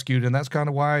be rescued, and that's kind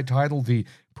of why I titled the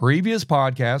previous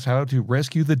podcast, How to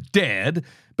Rescue the Dead,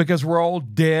 because we're all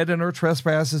dead in our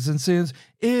trespasses and sins,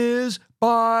 is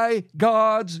by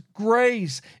God's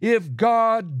grace. If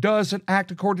God doesn't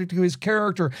act according to his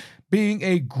character, being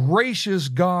a gracious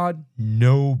God,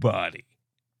 nobody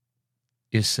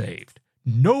is saved.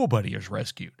 Nobody is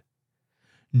rescued.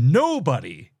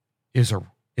 Nobody is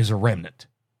a remnant.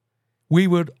 We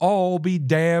would all be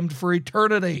damned for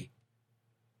eternity.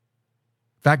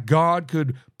 In fact, God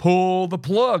could pull the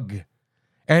plug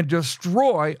and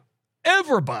destroy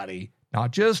everybody,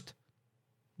 not just,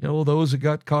 those that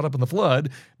got caught up in the flood,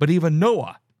 but even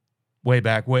Noah way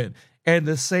back when. And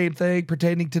the same thing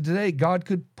pertaining to today. God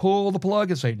could pull the plug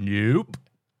and say, nope,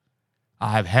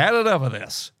 I've had enough of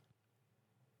this.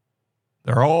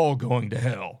 They're all going to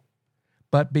hell.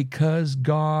 But because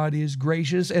God is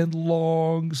gracious and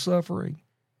long-suffering,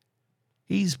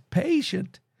 he's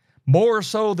patient, more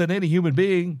so than any human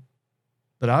being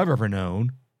that I've ever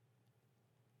known.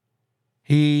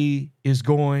 He is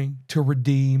going to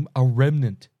redeem a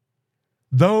remnant,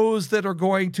 those that are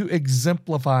going to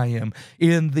exemplify him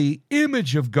in the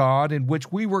image of God in which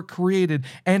we were created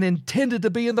and intended to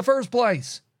be in the first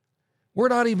place. We're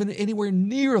not even anywhere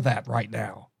near that right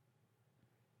now,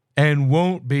 and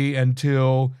won't be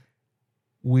until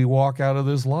we walk out of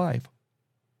this life.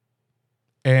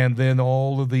 And then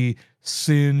all of the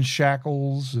sin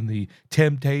shackles and the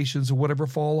temptations or whatever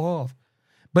fall off.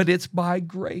 But it's by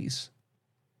grace.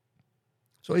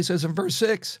 So he says in verse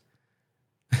 6,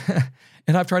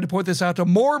 and I've tried to point this out to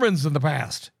Mormons in the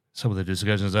past, some of the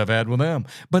discussions I've had with them,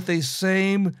 but the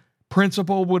same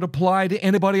principle would apply to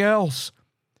anybody else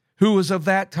who is of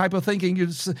that type of thinking.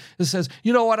 It says,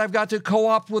 you know what, I've got to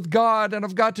co-opt with God, and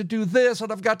I've got to do this,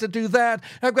 and I've got to do that.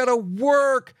 I've got to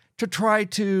work to try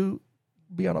to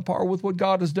be on a par with what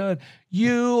God has done.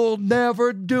 You'll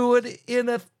never do it in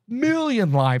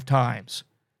 1,000,000 lifetimes.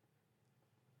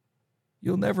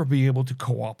 You'll never be able to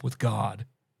co-op with God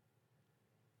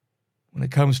when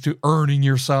it comes to earning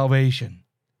your salvation.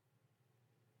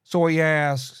 So he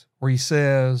asks, or he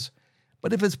says,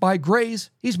 but if it's by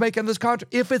grace, he's making this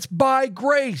contrast. If it's by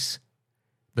grace,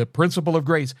 the principle of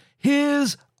grace,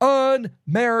 his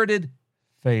unmerited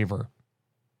favor,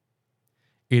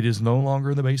 it is no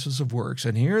longer the basis of works.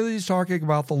 And here he's talking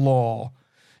about the law.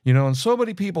 And so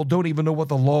many people don't even know what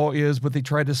the law is, but they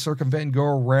try to circumvent and go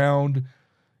around,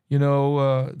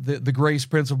 the grace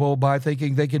principle by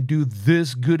thinking they can do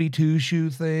this goody two-shoe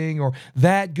thing or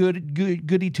that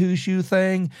goody two-shoe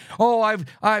thing. Oh, I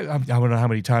don't know how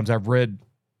many times I've read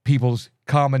people's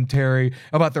commentary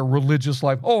about their religious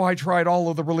life. Oh, I tried all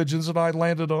of the religions and I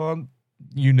landed on,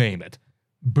 you name it,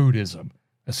 Buddhism.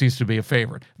 That seems to be a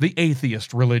favorite. The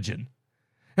atheist religion.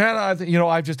 And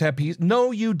I've just had peace.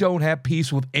 No, you don't have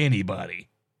peace with anybody.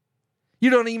 You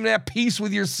don't even have peace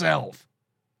with yourself.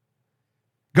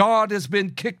 God has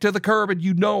been kicked to the curb, and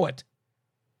you know it.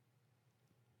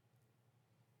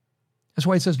 That's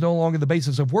why it says no longer the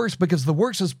basis of works, because the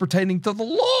works is pertaining to the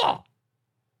law.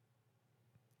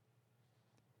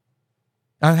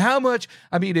 And how much,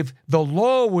 if the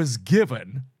law was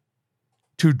given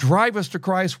to drive us to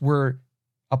Christ where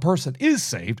a person is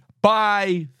saved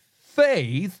by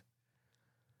faith,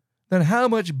 then how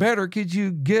much better could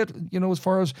you get, as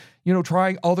far as,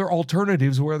 trying other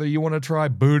alternatives, whether you want to try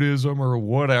Buddhism or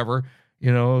whatever,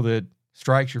 that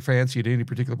strikes your fancy at any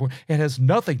particular point. It has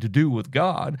nothing to do with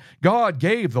God. God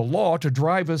gave the law to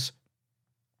drive us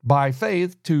by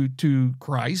faith to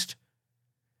Christ.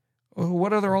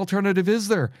 What other alternative is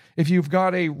there? If you've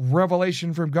got a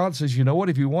revelation from God that says, you know what,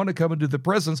 if you want to come into the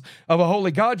presence of a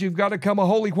holy God, you've got to come a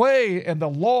holy way, and the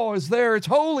law is there, it's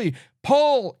holy.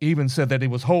 Paul even said that it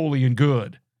was holy and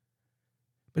good.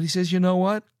 But he says, you know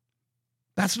what?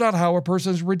 That's not how a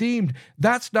person is redeemed.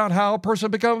 That's not how a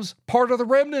person becomes part of the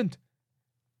remnant.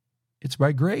 It's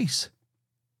by grace.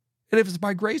 And if it's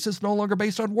by grace, it's no longer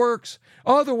based on works.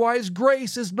 Otherwise,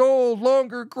 grace is no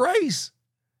longer grace.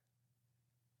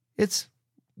 It's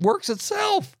works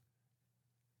itself.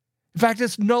 In fact,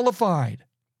 it's nullified.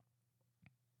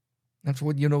 That's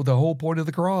what, the whole point of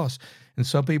the cross. And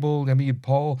some people,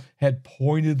 Paul had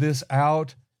pointed this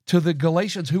out to the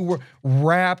Galatians who were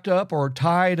wrapped up or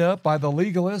tied up by the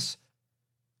legalists,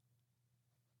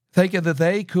 thinking that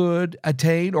they could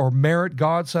attain or merit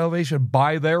God's salvation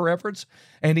by their efforts.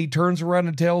 And he turns around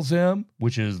and tells them,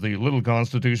 which is the little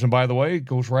constitution, by the way, it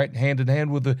goes right hand in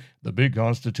hand with the big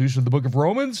constitution of the book of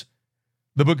Romans,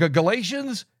 the book of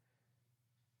Galatians.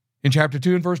 In chapter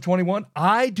 2 and verse 21,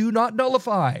 I do not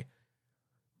nullify.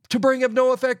 To bring of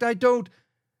no effect, I don't,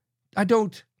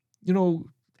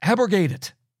 abrogate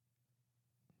it.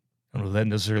 I don't know if that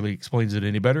necessarily explains it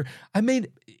any better.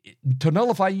 To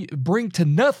nullify, bring to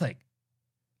nothing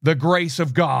the grace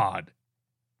of God.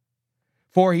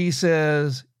 For he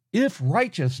says, if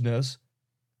righteousness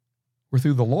were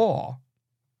through the law,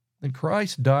 then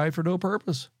Christ died for no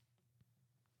purpose.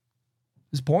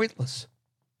 It's pointless.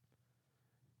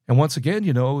 And once again,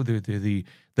 the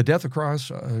death of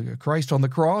Christ on the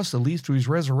cross that leads to his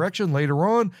resurrection later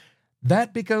on,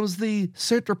 that becomes the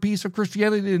centerpiece of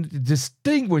Christianity and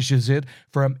distinguishes it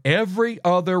from every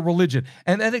other religion.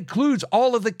 And that includes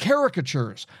all of the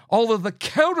caricatures, all of the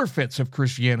counterfeits of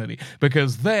Christianity,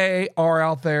 because they are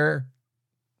out there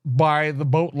by the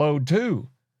boatload too.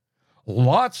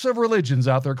 Lots of religions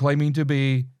out there claiming to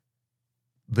be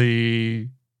the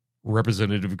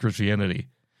representative of Christianity.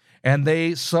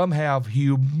 And some have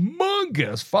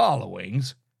humongous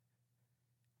followings,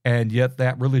 and yet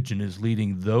that religion is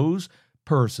leading those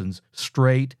persons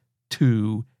straight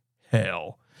to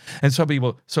hell. And somebody,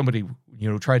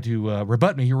 tried to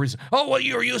rebut me here. Oh, well,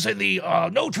 you're using the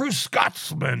no true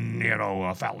Scotsman,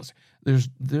 fallacy.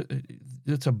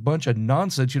 It's a bunch of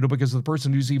nonsense, because the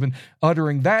person who's even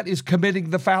uttering that is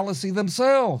committing the fallacy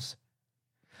themselves.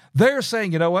 They're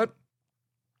saying, you know what?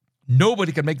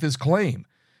 Nobody can make this claim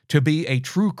to be a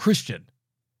true Christian,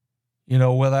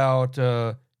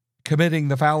 without committing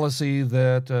the fallacy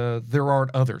that there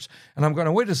aren't others. And I'm going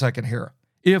to wait a second here.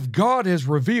 If God has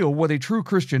revealed what a true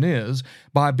Christian is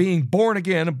by being born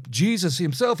again, Jesus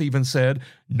himself even said,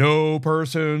 no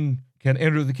person can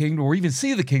enter the kingdom or even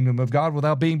see the kingdom of God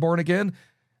without being born again.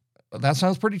 That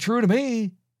sounds pretty true to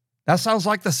me. That sounds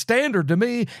like the standard to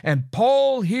me. And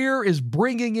Paul here is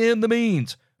bringing in the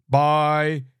means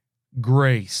by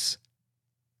grace.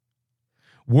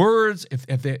 Words,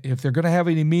 if they're going to have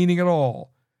any meaning at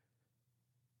all,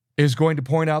 is going to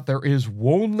point out there's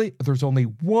only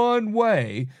one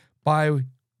way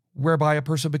whereby a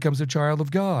person becomes a child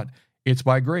of God. It's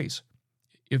by grace.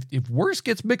 If worse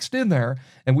gets mixed in there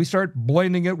and we start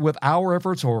blending it with our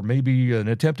efforts or maybe an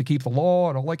attempt to keep the law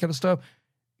and all that kind of stuff,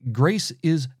 grace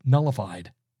is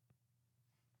nullified.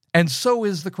 And so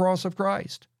is the cross of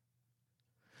Christ.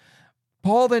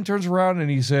 Paul then turns around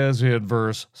and he says in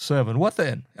verse 7, what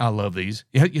then? I love these.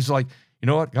 He's like, you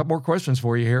know what? Got more questions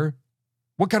for you here.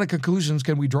 What kind of conclusions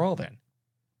can we draw then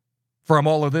from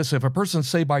all of this? If a person's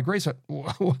saved by grace,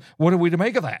 what are we to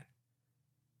make of that?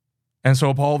 And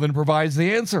so Paul then provides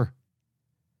the answer,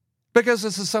 because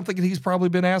this is something that he's probably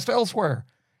been asked elsewhere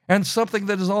and something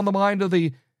that is on the mind of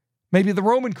maybe the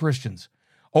Roman Christians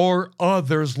or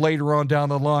others later on down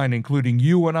the line, including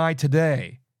you and I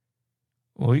today.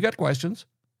 Well, you got questions.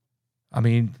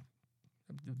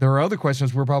 There are other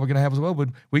questions we're probably going to have as well, but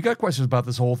we got questions about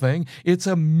this whole thing. It's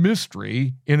a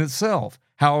mystery in itself,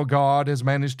 how God has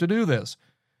managed to do this.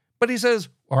 But he says,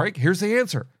 all right, here's the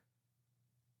answer.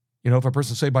 If a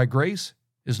person saved by grace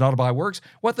is not by works,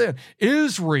 what then?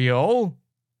 Israel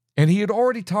And he had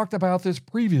already talked about this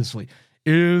previously.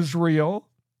 Israel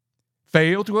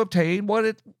failed to obtain what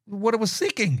it was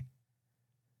seeking.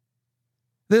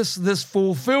 This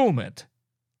fulfillment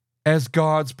as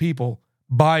God's people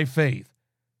by faith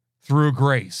through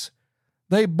grace.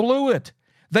 They blew it.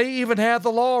 They even had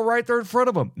the law right there in front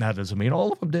of them. Now, doesn't mean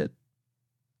all of them did.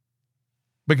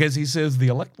 Because he says the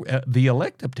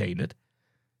elect obtained it.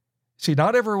 See,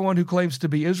 not everyone who claims to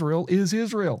be Israel is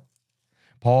Israel.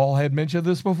 Paul had mentioned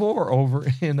this before over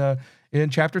in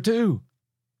chapter 2.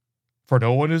 For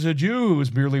no one is a Jew who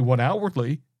is merely one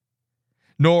outwardly,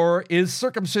 nor is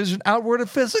circumcision outward and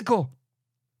physical.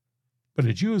 But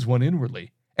a Jew is one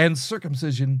inwardly, and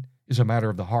circumcision is a matter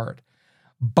of the heart,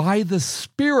 by the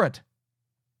Spirit,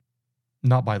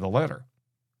 not by the letter.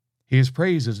 His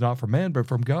praise is not from man, but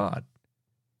from God.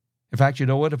 In fact, you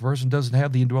know what? If a person doesn't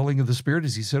have the indwelling of the Spirit,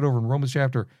 as he said over in Romans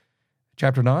chapter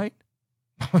 9,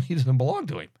 he doesn't belong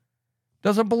to him.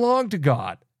 Doesn't belong to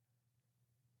God.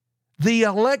 The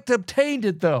elect obtained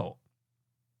it, though.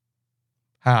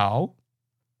 How?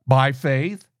 By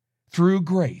faith, through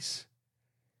grace.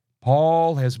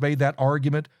 Paul has made that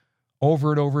argument over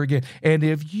and over again. And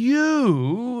if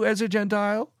you, as a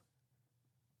Gentile,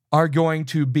 are going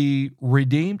to be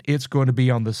redeemed, it's going to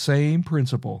be on the same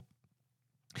principle.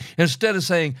 Instead of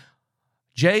saying,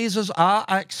 Jesus, I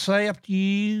accept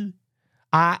you,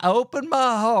 I open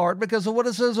my heart, because of what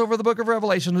it says over the book of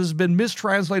Revelation has been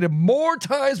mistranslated more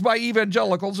times by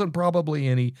evangelicals than probably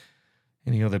any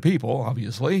other people,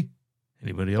 obviously.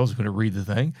 Anybody else is going to read the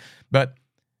thing. But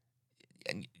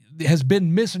it has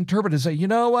been misinterpreted to say, you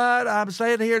know what, I'm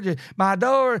standing here, my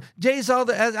door, Jesus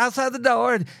outside the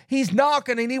door, and he's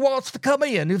knocking and he wants to come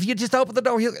in. If you just open the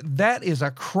door, that is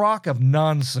a crock of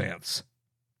nonsense.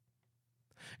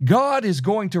 God is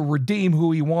going to redeem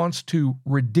who he wants to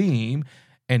redeem,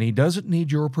 and he doesn't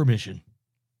need your permission.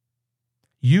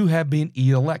 You have been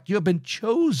elect. You have been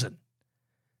chosen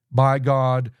by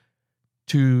God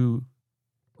to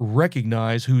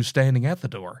recognize who's standing at the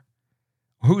door,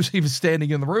 who's even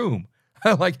standing in the room.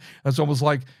 That's almost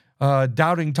like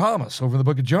doubting Thomas over in the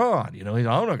book of John. You know, I'm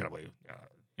not going to believe.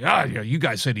 Yeah, you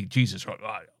guys said Jesus.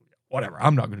 Whatever.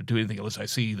 I'm not going to do anything unless I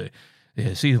see the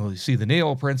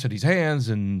nail prints in his hands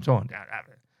and so on.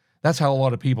 That's how a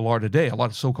lot of people are today. A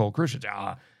lot of so-called Christians.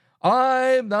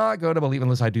 I'm not going to believe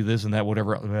unless I do this and that,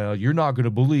 whatever. Well, you're not going to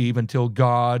believe until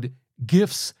God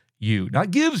gifts you,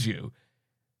 not gives you.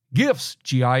 Gifts,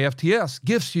 G-I-F-T-S,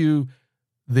 gifts you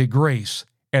the grace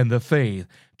and the faith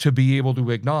to be able to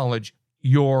acknowledge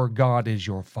your God is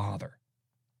your Father.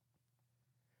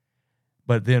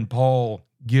 But then Paul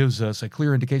gives us a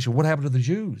clear indication of what happened to the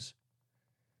Jews.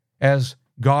 As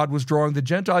God was drawing the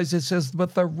Gentiles, it says,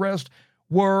 but the rest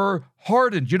were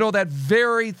hardened. You know, that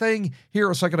very thing here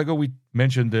a second ago we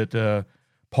mentioned that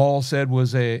Paul said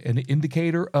was an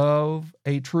indicator of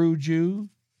a true Jew,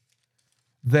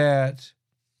 that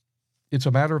it's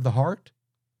a matter of the heart.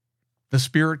 The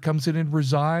Spirit comes in and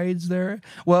resides there.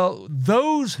 Well,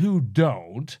 those who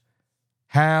don't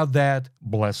have that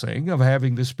blessing of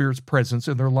having the Spirit's presence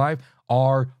in their life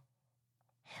are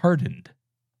hardened.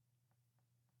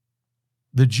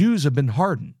 The Jews have been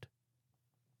hardened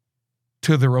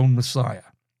to their own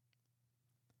Messiah,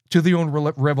 to the own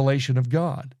revelation of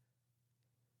God.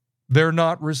 They're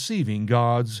not receiving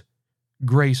God's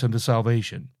grace unto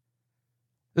salvation.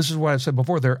 This is what I've said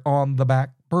before. They're on the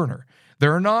back burner.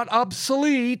 They're not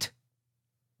obsolete.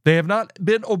 They have not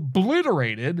been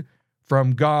obliterated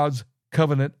from God's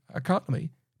covenant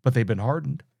economy, but they've been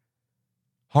hardened.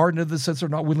 Hardened in the sense they're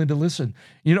not willing to listen.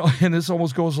 You know, and this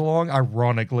almost goes along,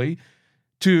 ironically,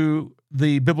 to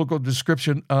the biblical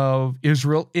description of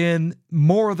Israel in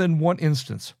more than one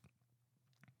instance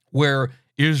where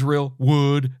Israel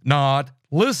would not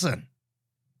listen.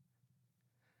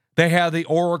 They had the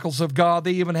oracles of God.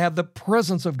 They even had the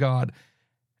presence of God.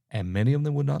 And many of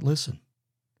them would not listen.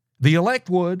 The elect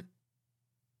would,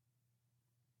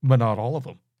 but not all of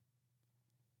them.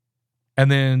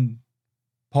 And then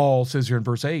Paul says here in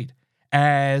verse 8,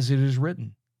 as it is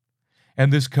written.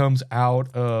 And this comes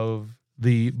out of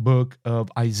the book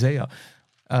of Isaiah.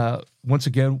 Once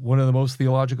again, one of the most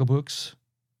theological books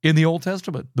in the Old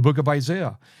Testament, the book of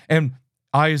Isaiah. And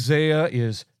Isaiah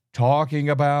is talking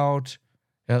about,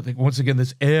 once again,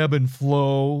 this ebb and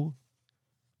flow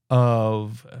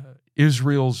of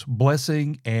Israel's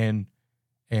blessing and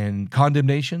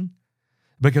condemnation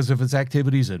because of its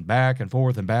activities and back and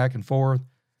forth and back and forth.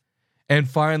 And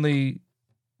finally,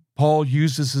 Paul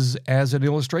uses this as an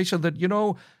illustration that,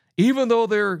 even though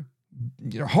they're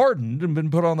hardened and been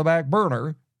put on the back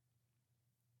burner,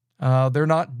 they're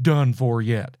not done for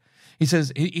yet. He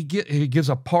says, he gives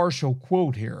a partial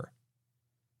quote here.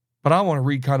 But I want to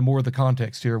read kind of more of the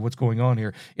context here of what's going on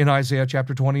here in Isaiah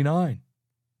chapter 29.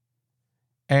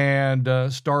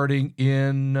 And starting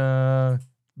in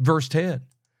verse 10,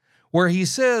 where he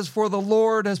says, "For the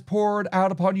Lord has poured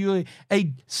out upon you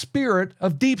a spirit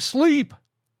of deep sleep,"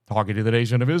 talking to the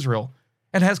nation of Israel,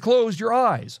 "and has closed your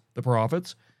eyes," the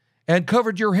prophets, "and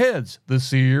covered your heads," the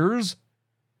seers.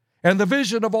 "And the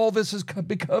vision of all this has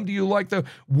become to you like the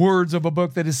words of a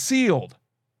book that is sealed,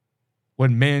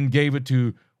 when men gave it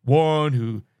to one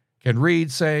who can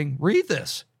read, saying, 'Read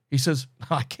this.' He says,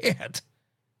 'I can't,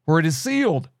 for it is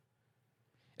sealed.'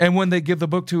 And when they give the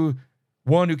book to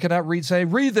one who cannot read, saying,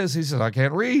 'Read this,' he says, 'I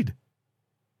can't read.'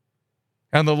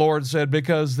 And the Lord said,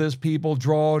 'Because this people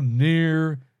draw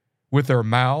near with their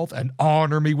mouth and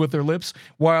honor me with their lips,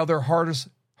 while their hearts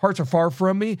are far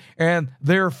from me, and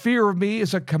their fear of me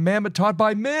is a commandment taught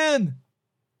by men.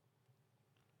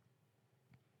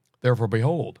 Therefore,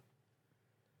 behold,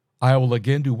 I will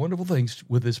again do wonderful things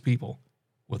with this people,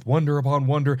 with wonder upon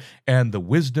wonder, and the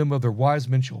wisdom of their wise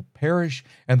men shall perish,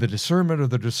 and the discernment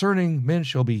of the discerning men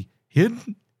shall be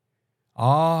hidden.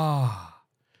 Ah,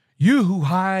 you who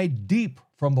hide deep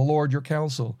from the Lord your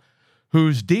counsel,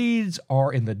 whose deeds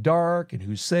are in the dark, and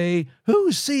who say,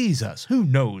 'Who sees us? Who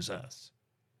knows us?'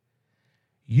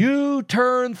 You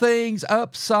turn things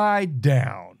upside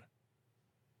down.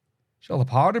 Shall the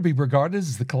potter be regarded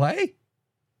as the clay?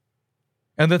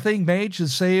 And the thing made should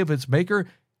say of its maker,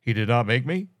 'He did not make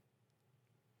me'?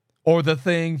 Or the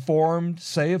thing formed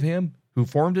say of him who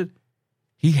formed it,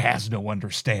 'He has no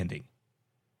understanding'?"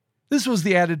 This was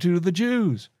the attitude of the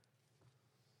Jews.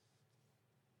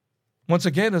 Once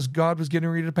again, as God was getting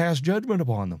ready to pass judgment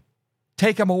upon them,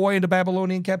 take them away into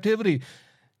Babylonian captivity,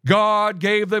 God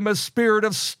gave them a spirit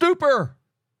of stupor.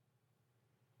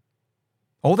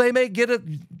 Oh, they may get it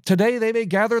today, they may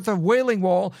gather at the Wailing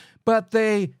Wall, but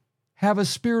they have a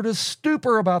spirit of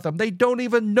stupor about them. They don't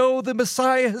even know the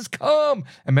Messiah has come.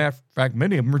 As a matter of fact,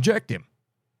 many of them reject him.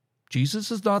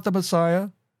 Jesus is not the Messiah.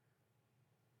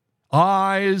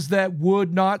 Eyes that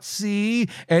would not see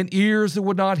and ears that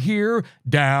would not hear,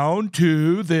 down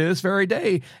to this very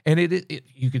day. And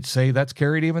you could say that's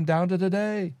carried even down to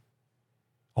today.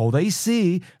 Oh, they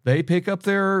see, they pick up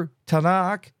their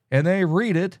Tanakh and they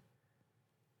read it,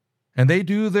 and they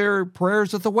do their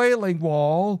prayers at the Wailing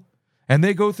Wall, and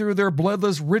they go through their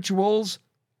bloodless rituals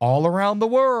all around the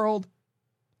world.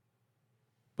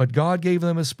 But God gave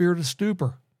them a spirit of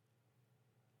stupor.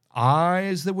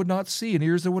 Eyes that would not see and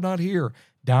ears that would not hear,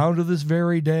 down to this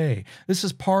very day. This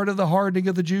is part of the hardening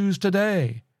of the Jews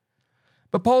today.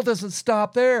 But Paul doesn't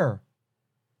stop there.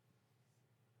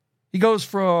 He goes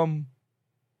from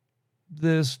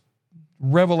this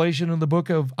revelation in the book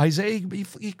of Isaiah,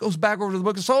 he goes back over to the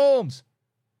book of Psalms.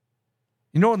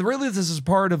 You know, and really this is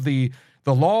part of the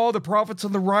law, the prophets,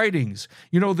 and the writings.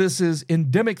 You know, this is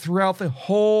endemic throughout the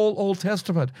whole Old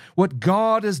Testament. What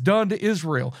God has done to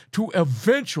Israel to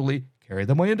eventually carry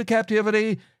them away into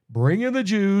captivity, bring in the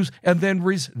Jews, and then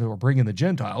bring in the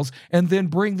Gentiles, and then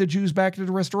bring the Jews back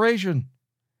into restoration.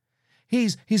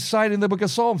 He's citing the book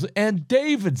of Psalms, and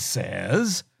David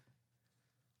says,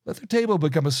 "Let their table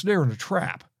become a snare and a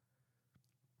trap,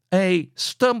 a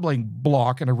stumbling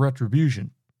block and a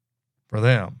retribution for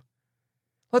them.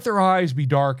 Let their eyes be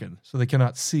darkened so they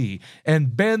cannot see,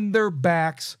 and bend their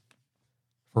backs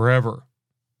forever."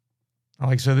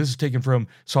 Like I said, this is taken from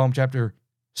Psalm chapter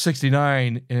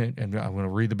 69, and I'm going to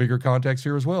read the bigger context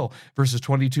here as well. Verses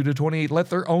 22 to 28, "Let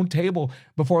their own table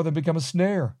before them become a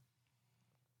snare."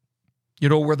 You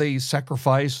know, where they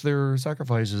sacrifice their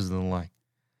sacrifices and the like.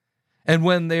 "And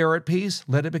when they are at peace,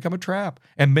 let it become a trap."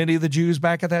 And many of the Jews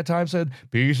back at that time said,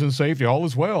 "Peace and safety, all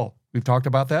is well." We've talked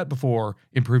about that before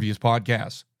in previous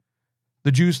podcasts.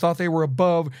 The Jews thought they were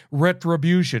above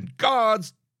retribution,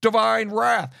 God's divine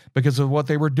wrath, because of what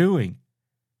they were doing.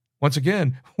 Once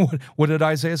again, what did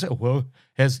Isaiah say? Well,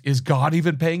 is God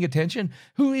even paying attention?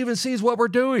 Who even sees what we're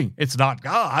doing? It's not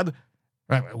God.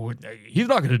 He's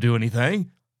not going to do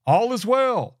anything. All is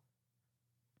well.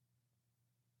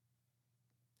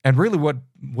 And really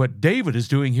what David is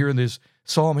doing here in this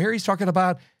psalm here, he's talking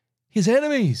about his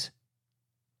enemies.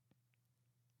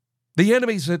 The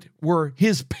enemies that were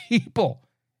his people,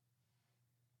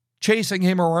 chasing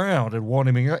him around and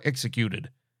wanting him executed.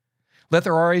 Let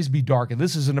their eyes be darkened.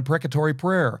 This is an imprecatory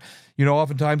prayer. You know,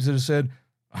 oftentimes it is said,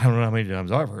 I don't know how many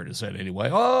times I've heard it said anyway,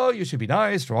 "Oh, you should be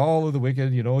nice to all of the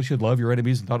wicked, you should love your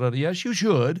enemies," and da-da-da. Yes, you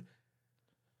should.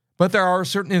 But there are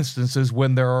certain instances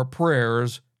when there are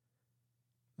prayers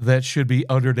that should be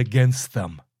uttered against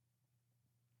them,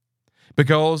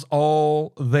 because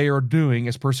all they are doing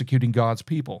is persecuting God's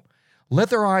people. Let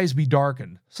their eyes be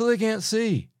darkened so they can't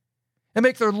see, and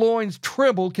make their loins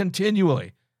tremble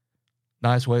continually.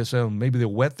 Nice way of saying maybe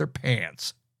they'll wet their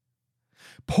pants.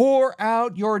 Pour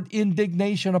out your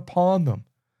indignation upon them.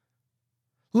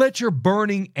 Let your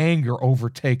burning anger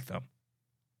overtake them.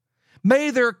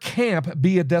 May their camp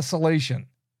be a desolation.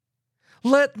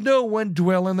 Let no one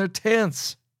dwell in their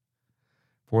tents.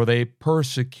 For they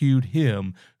persecute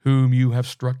him whom you have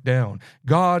struck down.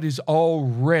 God is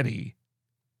already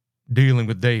dealing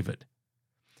with David.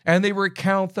 And they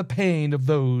recount the pain of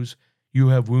those you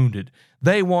have wounded.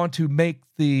 They want to make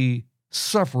the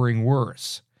suffering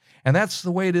worse. And that's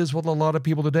the way it is with a lot of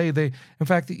people today. In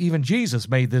fact, even Jesus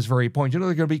made this very point. There's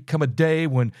going to become a day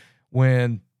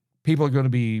when people are going to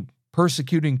be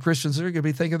persecuting Christians. They're going to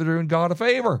be thinking they're doing God a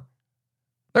favor.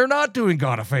 They're not doing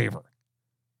God a favor.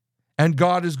 And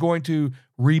God is going to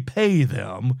repay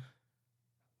them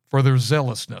for their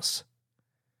zealousness.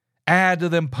 Add to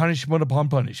them punishment upon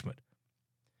punishment.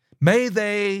 May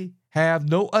they have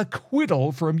no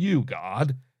acquittal from you,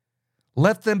 God.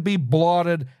 Let them be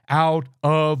blotted out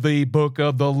of the book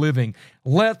of the living.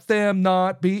 Let them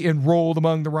not be enrolled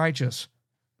among the righteous.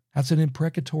 That's an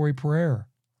imprecatory prayer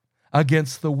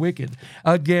against the wicked,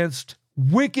 against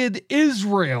wicked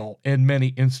Israel in many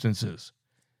instances.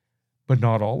 But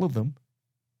not all of them.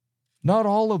 Not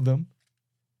all of them.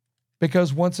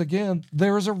 Because once again,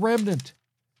 there is a remnant.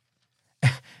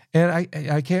 And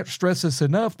I can't stress this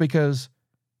enough because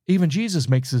even Jesus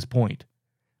makes this point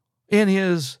in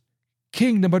his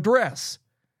kingdom address,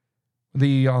 on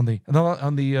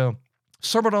the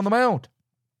Sermon on the Mount.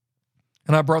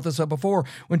 And I brought this up before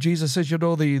when Jesus says,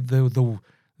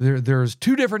 there's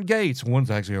two different gates.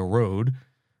 One's actually a road,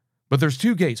 but there's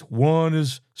two gates. One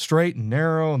is straight and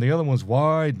narrow, and the other one's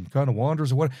wide and kind of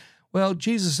wanders. Well,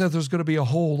 Jesus said there's going to be a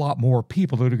whole lot more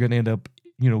people that are going to end up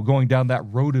going down that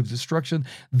road of destruction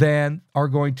than are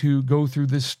going to go through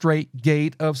this straight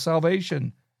gate of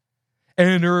salvation.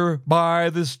 Enter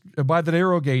by the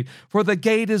narrow gate, for the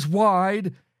gate is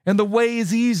wide and the way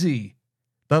is easy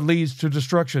that leads to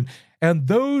destruction, and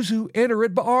those who enter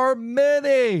it are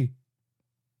many.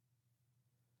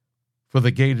 For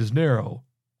the gate is narrow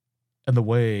and the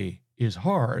way is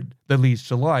hard that leads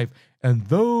to life, and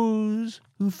those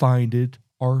who find it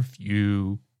are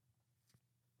few.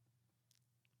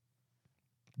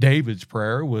 David's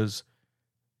prayer was,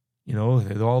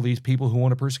 all these people who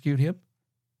want to persecute him,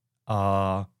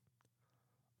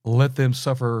 let them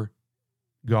suffer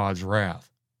God's wrath.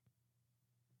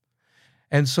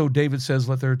 And so David says,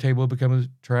 let their table become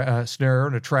a snare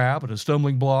and a trap and a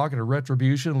stumbling block and a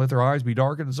retribution, and let their eyes be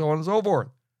darkened, and so on and so forth.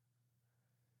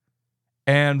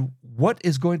 And what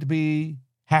is going to be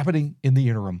happening in the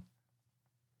interim?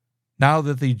 Now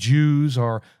that the Jews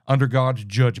are under God's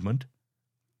judgment,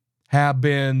 have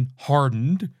been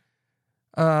hardened,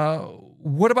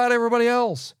 what about everybody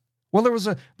else? Well,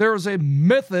 there was a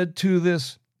method to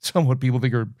this, somewhat people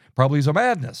think are probably is a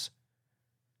madness.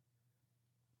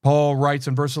 Paul writes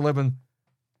in verse 11,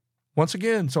 once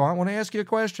again, so I want to ask you a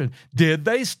question. Did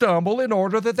they stumble in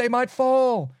order that they might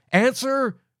fall?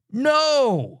 Answer,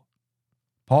 no.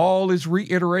 Paul is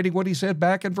reiterating what he said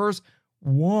back in verse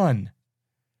 1.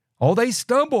 Oh, they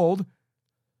stumbled,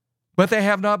 but they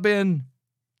have not been,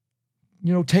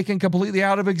 taken completely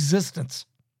out of existence.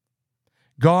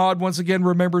 God, once again,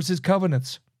 remembers his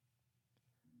covenants.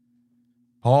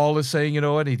 Paul is saying,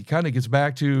 he kind of gets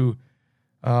back to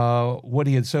what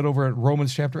he had said over at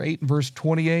Romans chapter 8 and verse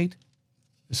 28.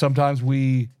 Sometimes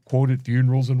we quote at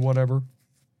funerals and whatever,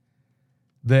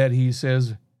 that he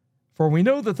says, for we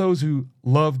know that those who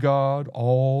love God,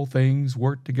 all things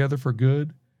work together for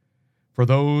good, for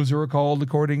those who are called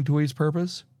according to his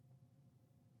purpose.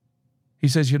 He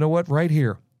says, you know what, right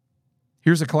here,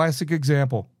 here's a classic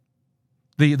example.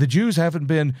 The Jews haven't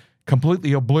been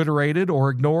completely obliterated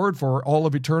or ignored for all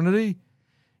of eternity.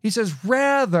 He says,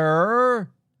 rather,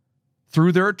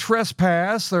 through their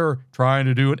trespass, they're trying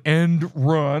to do an end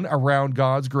run around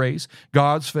God's grace,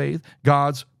 God's faith,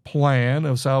 God's plan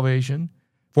of salvation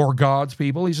for God's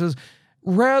people. He says,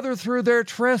 rather through their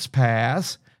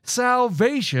trespass,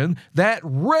 salvation, that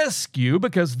rescue,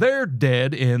 because they're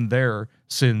dead in their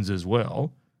sins as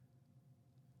well,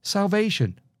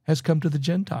 salvation has come to the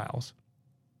Gentiles.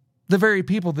 The very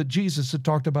people that Jesus had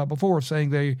talked about before,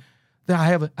 saying I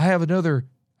have another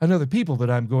people that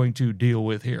I'm going to deal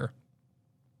with here.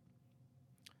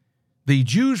 The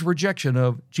Jews' rejection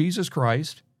of Jesus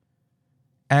Christ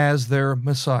as their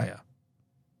Messiah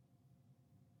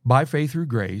by faith through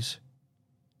grace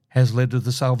has led to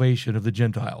the salvation of the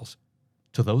Gentiles.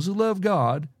 To those who love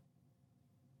God,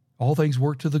 all things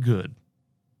work to the good,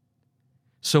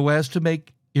 so as to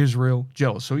make Israel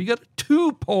jealous. So you got a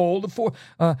two-pole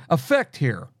effect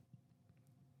here.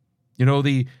 You know,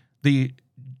 the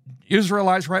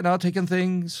Israelites right now taking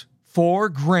things for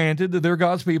granted that they're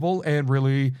God's people, and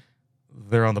really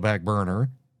they're on the back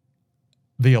burner.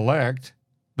 The elect,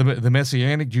 the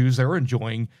Messianic Jews, they're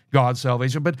enjoying God's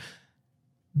salvation, but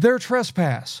their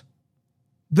trespass,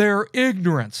 their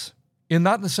ignorance,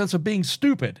 not in the sense of being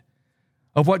stupid,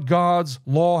 of what God's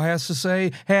law has to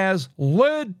say, has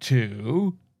led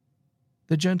to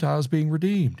the Gentiles being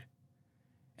redeemed.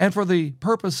 And for the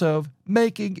purpose of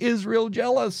making Israel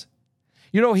jealous.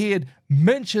 You know, he had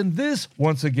mentioned this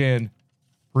once again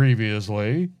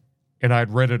previously, and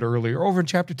I'd read it earlier over in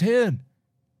chapter 10.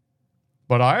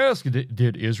 But I asked,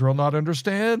 did Israel not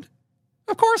understand?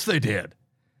 Of course they did.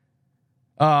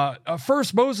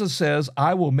 First, Moses says,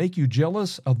 I will make you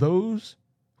jealous of those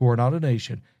who are not a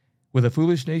nation. With a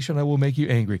foolish nation, I will make you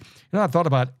angry. I thought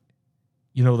about,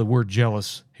 the word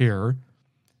jealous here,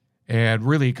 and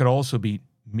really it could also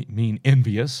mean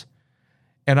envious.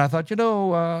 And I thought,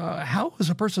 how is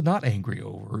a person not angry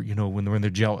over, when they're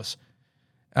jealous?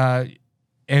 And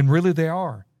really they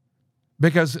are,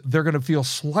 because they're going to feel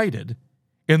slighted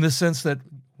in the sense that,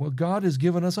 well, God has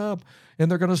given us up,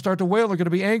 and they're going to start to wail. They're going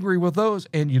to be angry with those.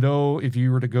 And, if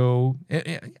you were to go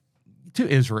to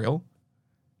Israel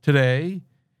today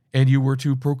and you were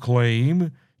to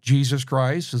proclaim Jesus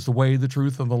Christ as the way, the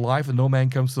truth, and the life, and no man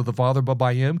comes to the Father but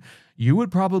by him, you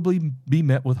would probably be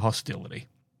met with hostility.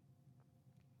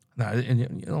 Now,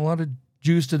 and a lot of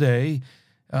Jews today,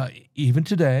 even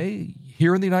today,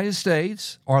 here in the United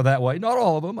States, are that way. Not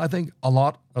all of them. I think a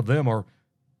lot of them are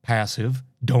passive,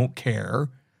 don't care.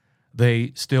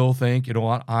 They still think,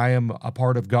 I am a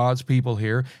part of God's people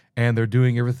here, and they're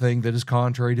doing everything that is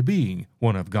contrary to being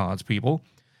one of God's people.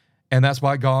 And that's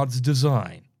by God's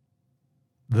design.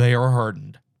 They are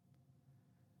hardened.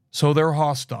 So they're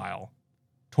hostile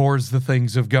towards the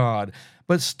things of God.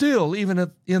 But still,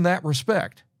 even in that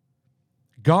respect,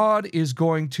 God is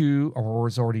going to, or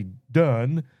has already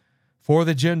done, for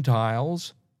the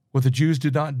Gentiles what the Jews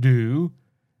did not do,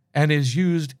 and has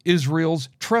used Israel's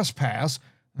trespass,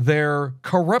 their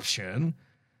corruption,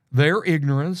 their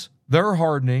ignorance, their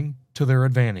hardening to their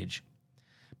advantage.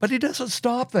 But he doesn't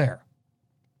stop there.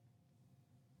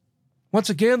 Once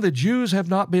again, the Jews have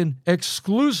not been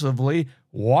exclusively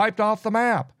wiped off the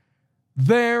map.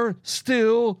 They're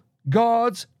still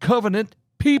God's covenant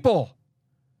people.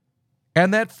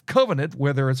 And that covenant,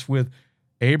 whether it's with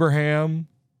Abraham,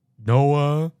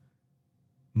 Noah,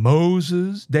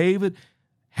 Moses, David,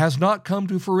 has not come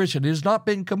to fruition. It has not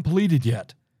been completed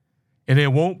yet. And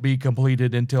it won't be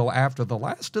completed until after the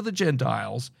last of the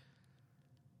Gentiles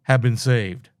have been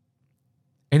saved.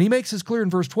 And he makes this clear in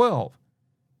verse 12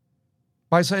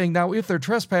 by saying, now if their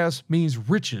trespass means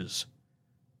riches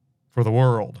for the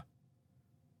world,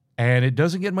 and it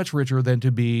doesn't get much richer than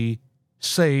to be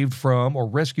saved from or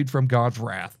rescued from God's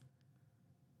wrath,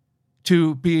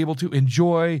 to be able to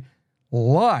enjoy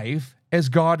life as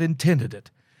God intended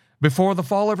it before the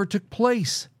fall ever took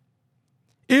place.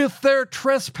 If their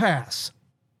trespass,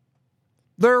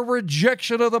 their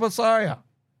rejection of the Messiah,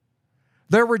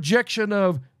 their rejection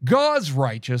of God's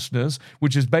righteousness,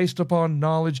 which is based upon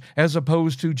knowledge as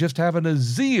opposed to just having a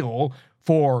zeal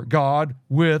for God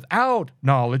without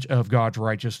knowledge of God's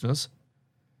righteousness,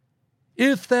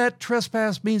 if that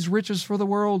trespass means riches for the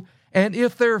world, and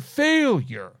if their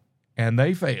failure, and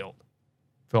they failed,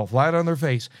 fell flat on their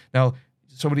face. Now,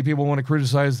 so many people want to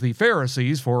criticize the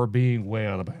Pharisees for being way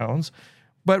out of bounds,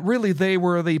 but really they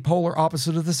were the polar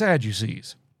opposite of the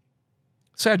Sadducees.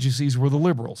 Sadducees were the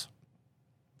liberals.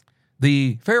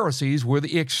 The Pharisees were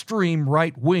the extreme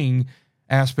right-wing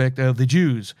aspect of the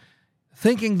Jews,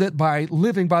 thinking that by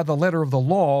living by the letter of the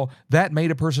law, that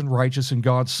made a person righteous in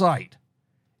God's sight.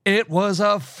 It was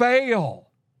a fail.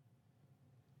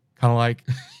 Kind of like,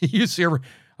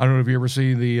 I don't know if you ever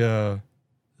seen the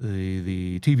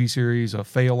TV series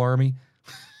Fail Army.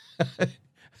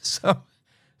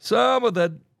 Some of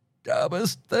the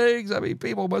dumbest things. I mean,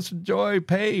 people must enjoy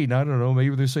pain. I don't know.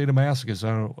 Maybe they're sadomasochists.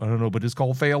 I don't know. But it's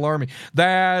called Fail Army.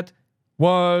 That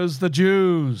was the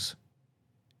Jews.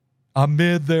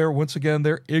 Amid once again,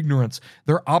 their ignorance,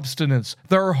 their obstinance,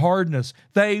 their hardness,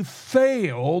 they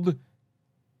failed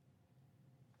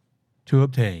to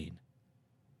obtain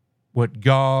what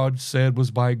God said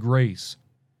was by grace.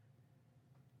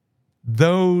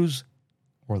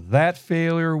 That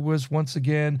failure was once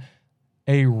again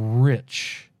a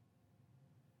rich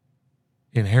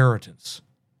inheritance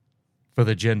for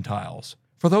the Gentiles,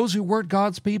 for those who weren't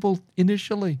God's people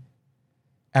initially.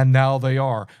 And now they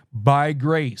are, by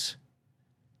grace.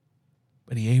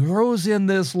 But he throws in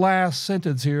this last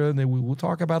sentence here, and we'll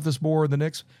talk about this more in the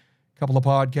next couple of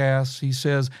podcasts, he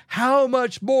says, how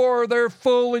much more their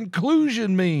full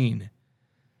inclusion mean?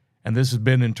 And this has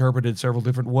been interpreted several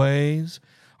different ways.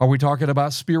 Are we talking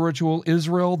about spiritual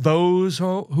Israel, those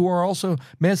who are also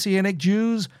Messianic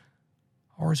Jews?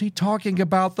 Or is he talking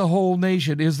about the whole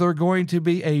nation? Is there going to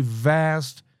be a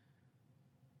vast,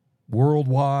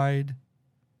 worldwide,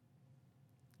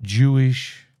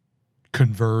 Jewish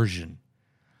conversion?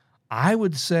 I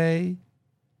would say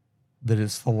that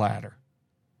it's the latter.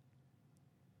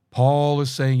 Paul is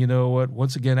saying, you know what,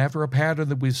 once again, after a pattern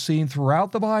that we've seen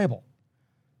throughout the Bible,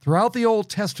 throughout the Old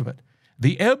Testament,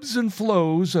 the ebbs and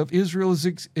flows of Israel's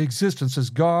existence as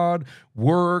God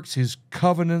works his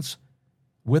covenants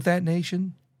with that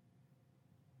nation,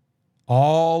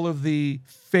 all of the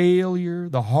failure,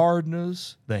 the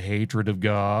hardness, the hatred of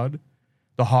God,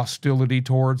 the hostility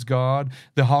towards God,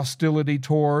 the hostility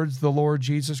towards the Lord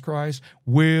Jesus Christ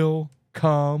will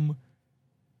come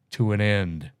to an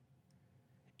end.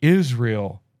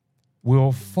 Israel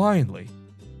will finally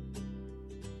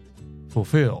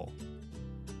fulfill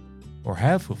or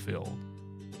have fulfilled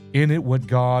in it what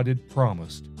God had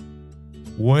promised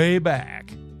way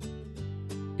back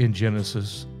in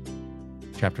Genesis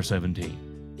chapter 17.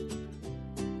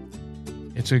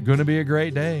 It's going to be a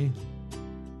great day.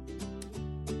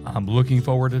 I'm looking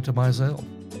forward to it myself.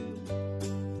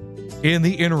 In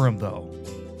the interim, though,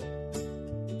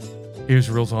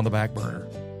 Israel's on the back burner.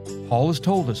 Paul has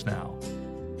told us now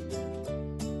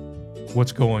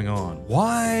what's going on.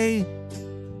 Why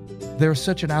there's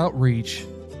such an outreach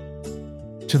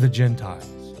to the Gentiles.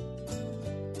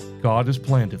 God has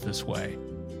planned it this way.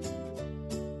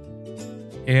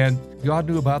 And God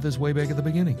knew about this way back at the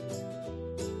beginning.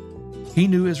 He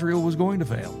knew Israel was going to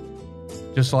fail,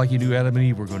 just like he knew Adam and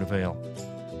Eve were going to fail.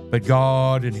 But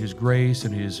God, in his grace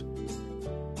and his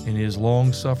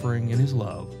long-suffering and his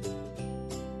love,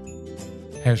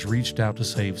 has reached out to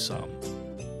save some.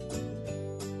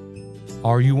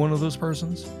 Are you one of those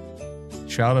persons?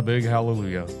 Shout a big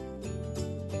hallelujah.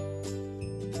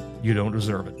 You don't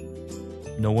deserve it.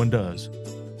 No one does,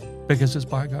 because it's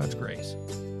by God's grace.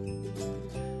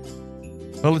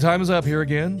 Well, the time is up here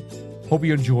again. Hope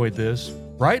you enjoyed this.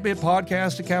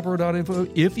 rightbitpodcast@capro.info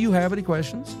if you have any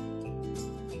questions.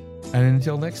 And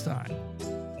until next time,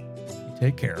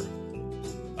 take care.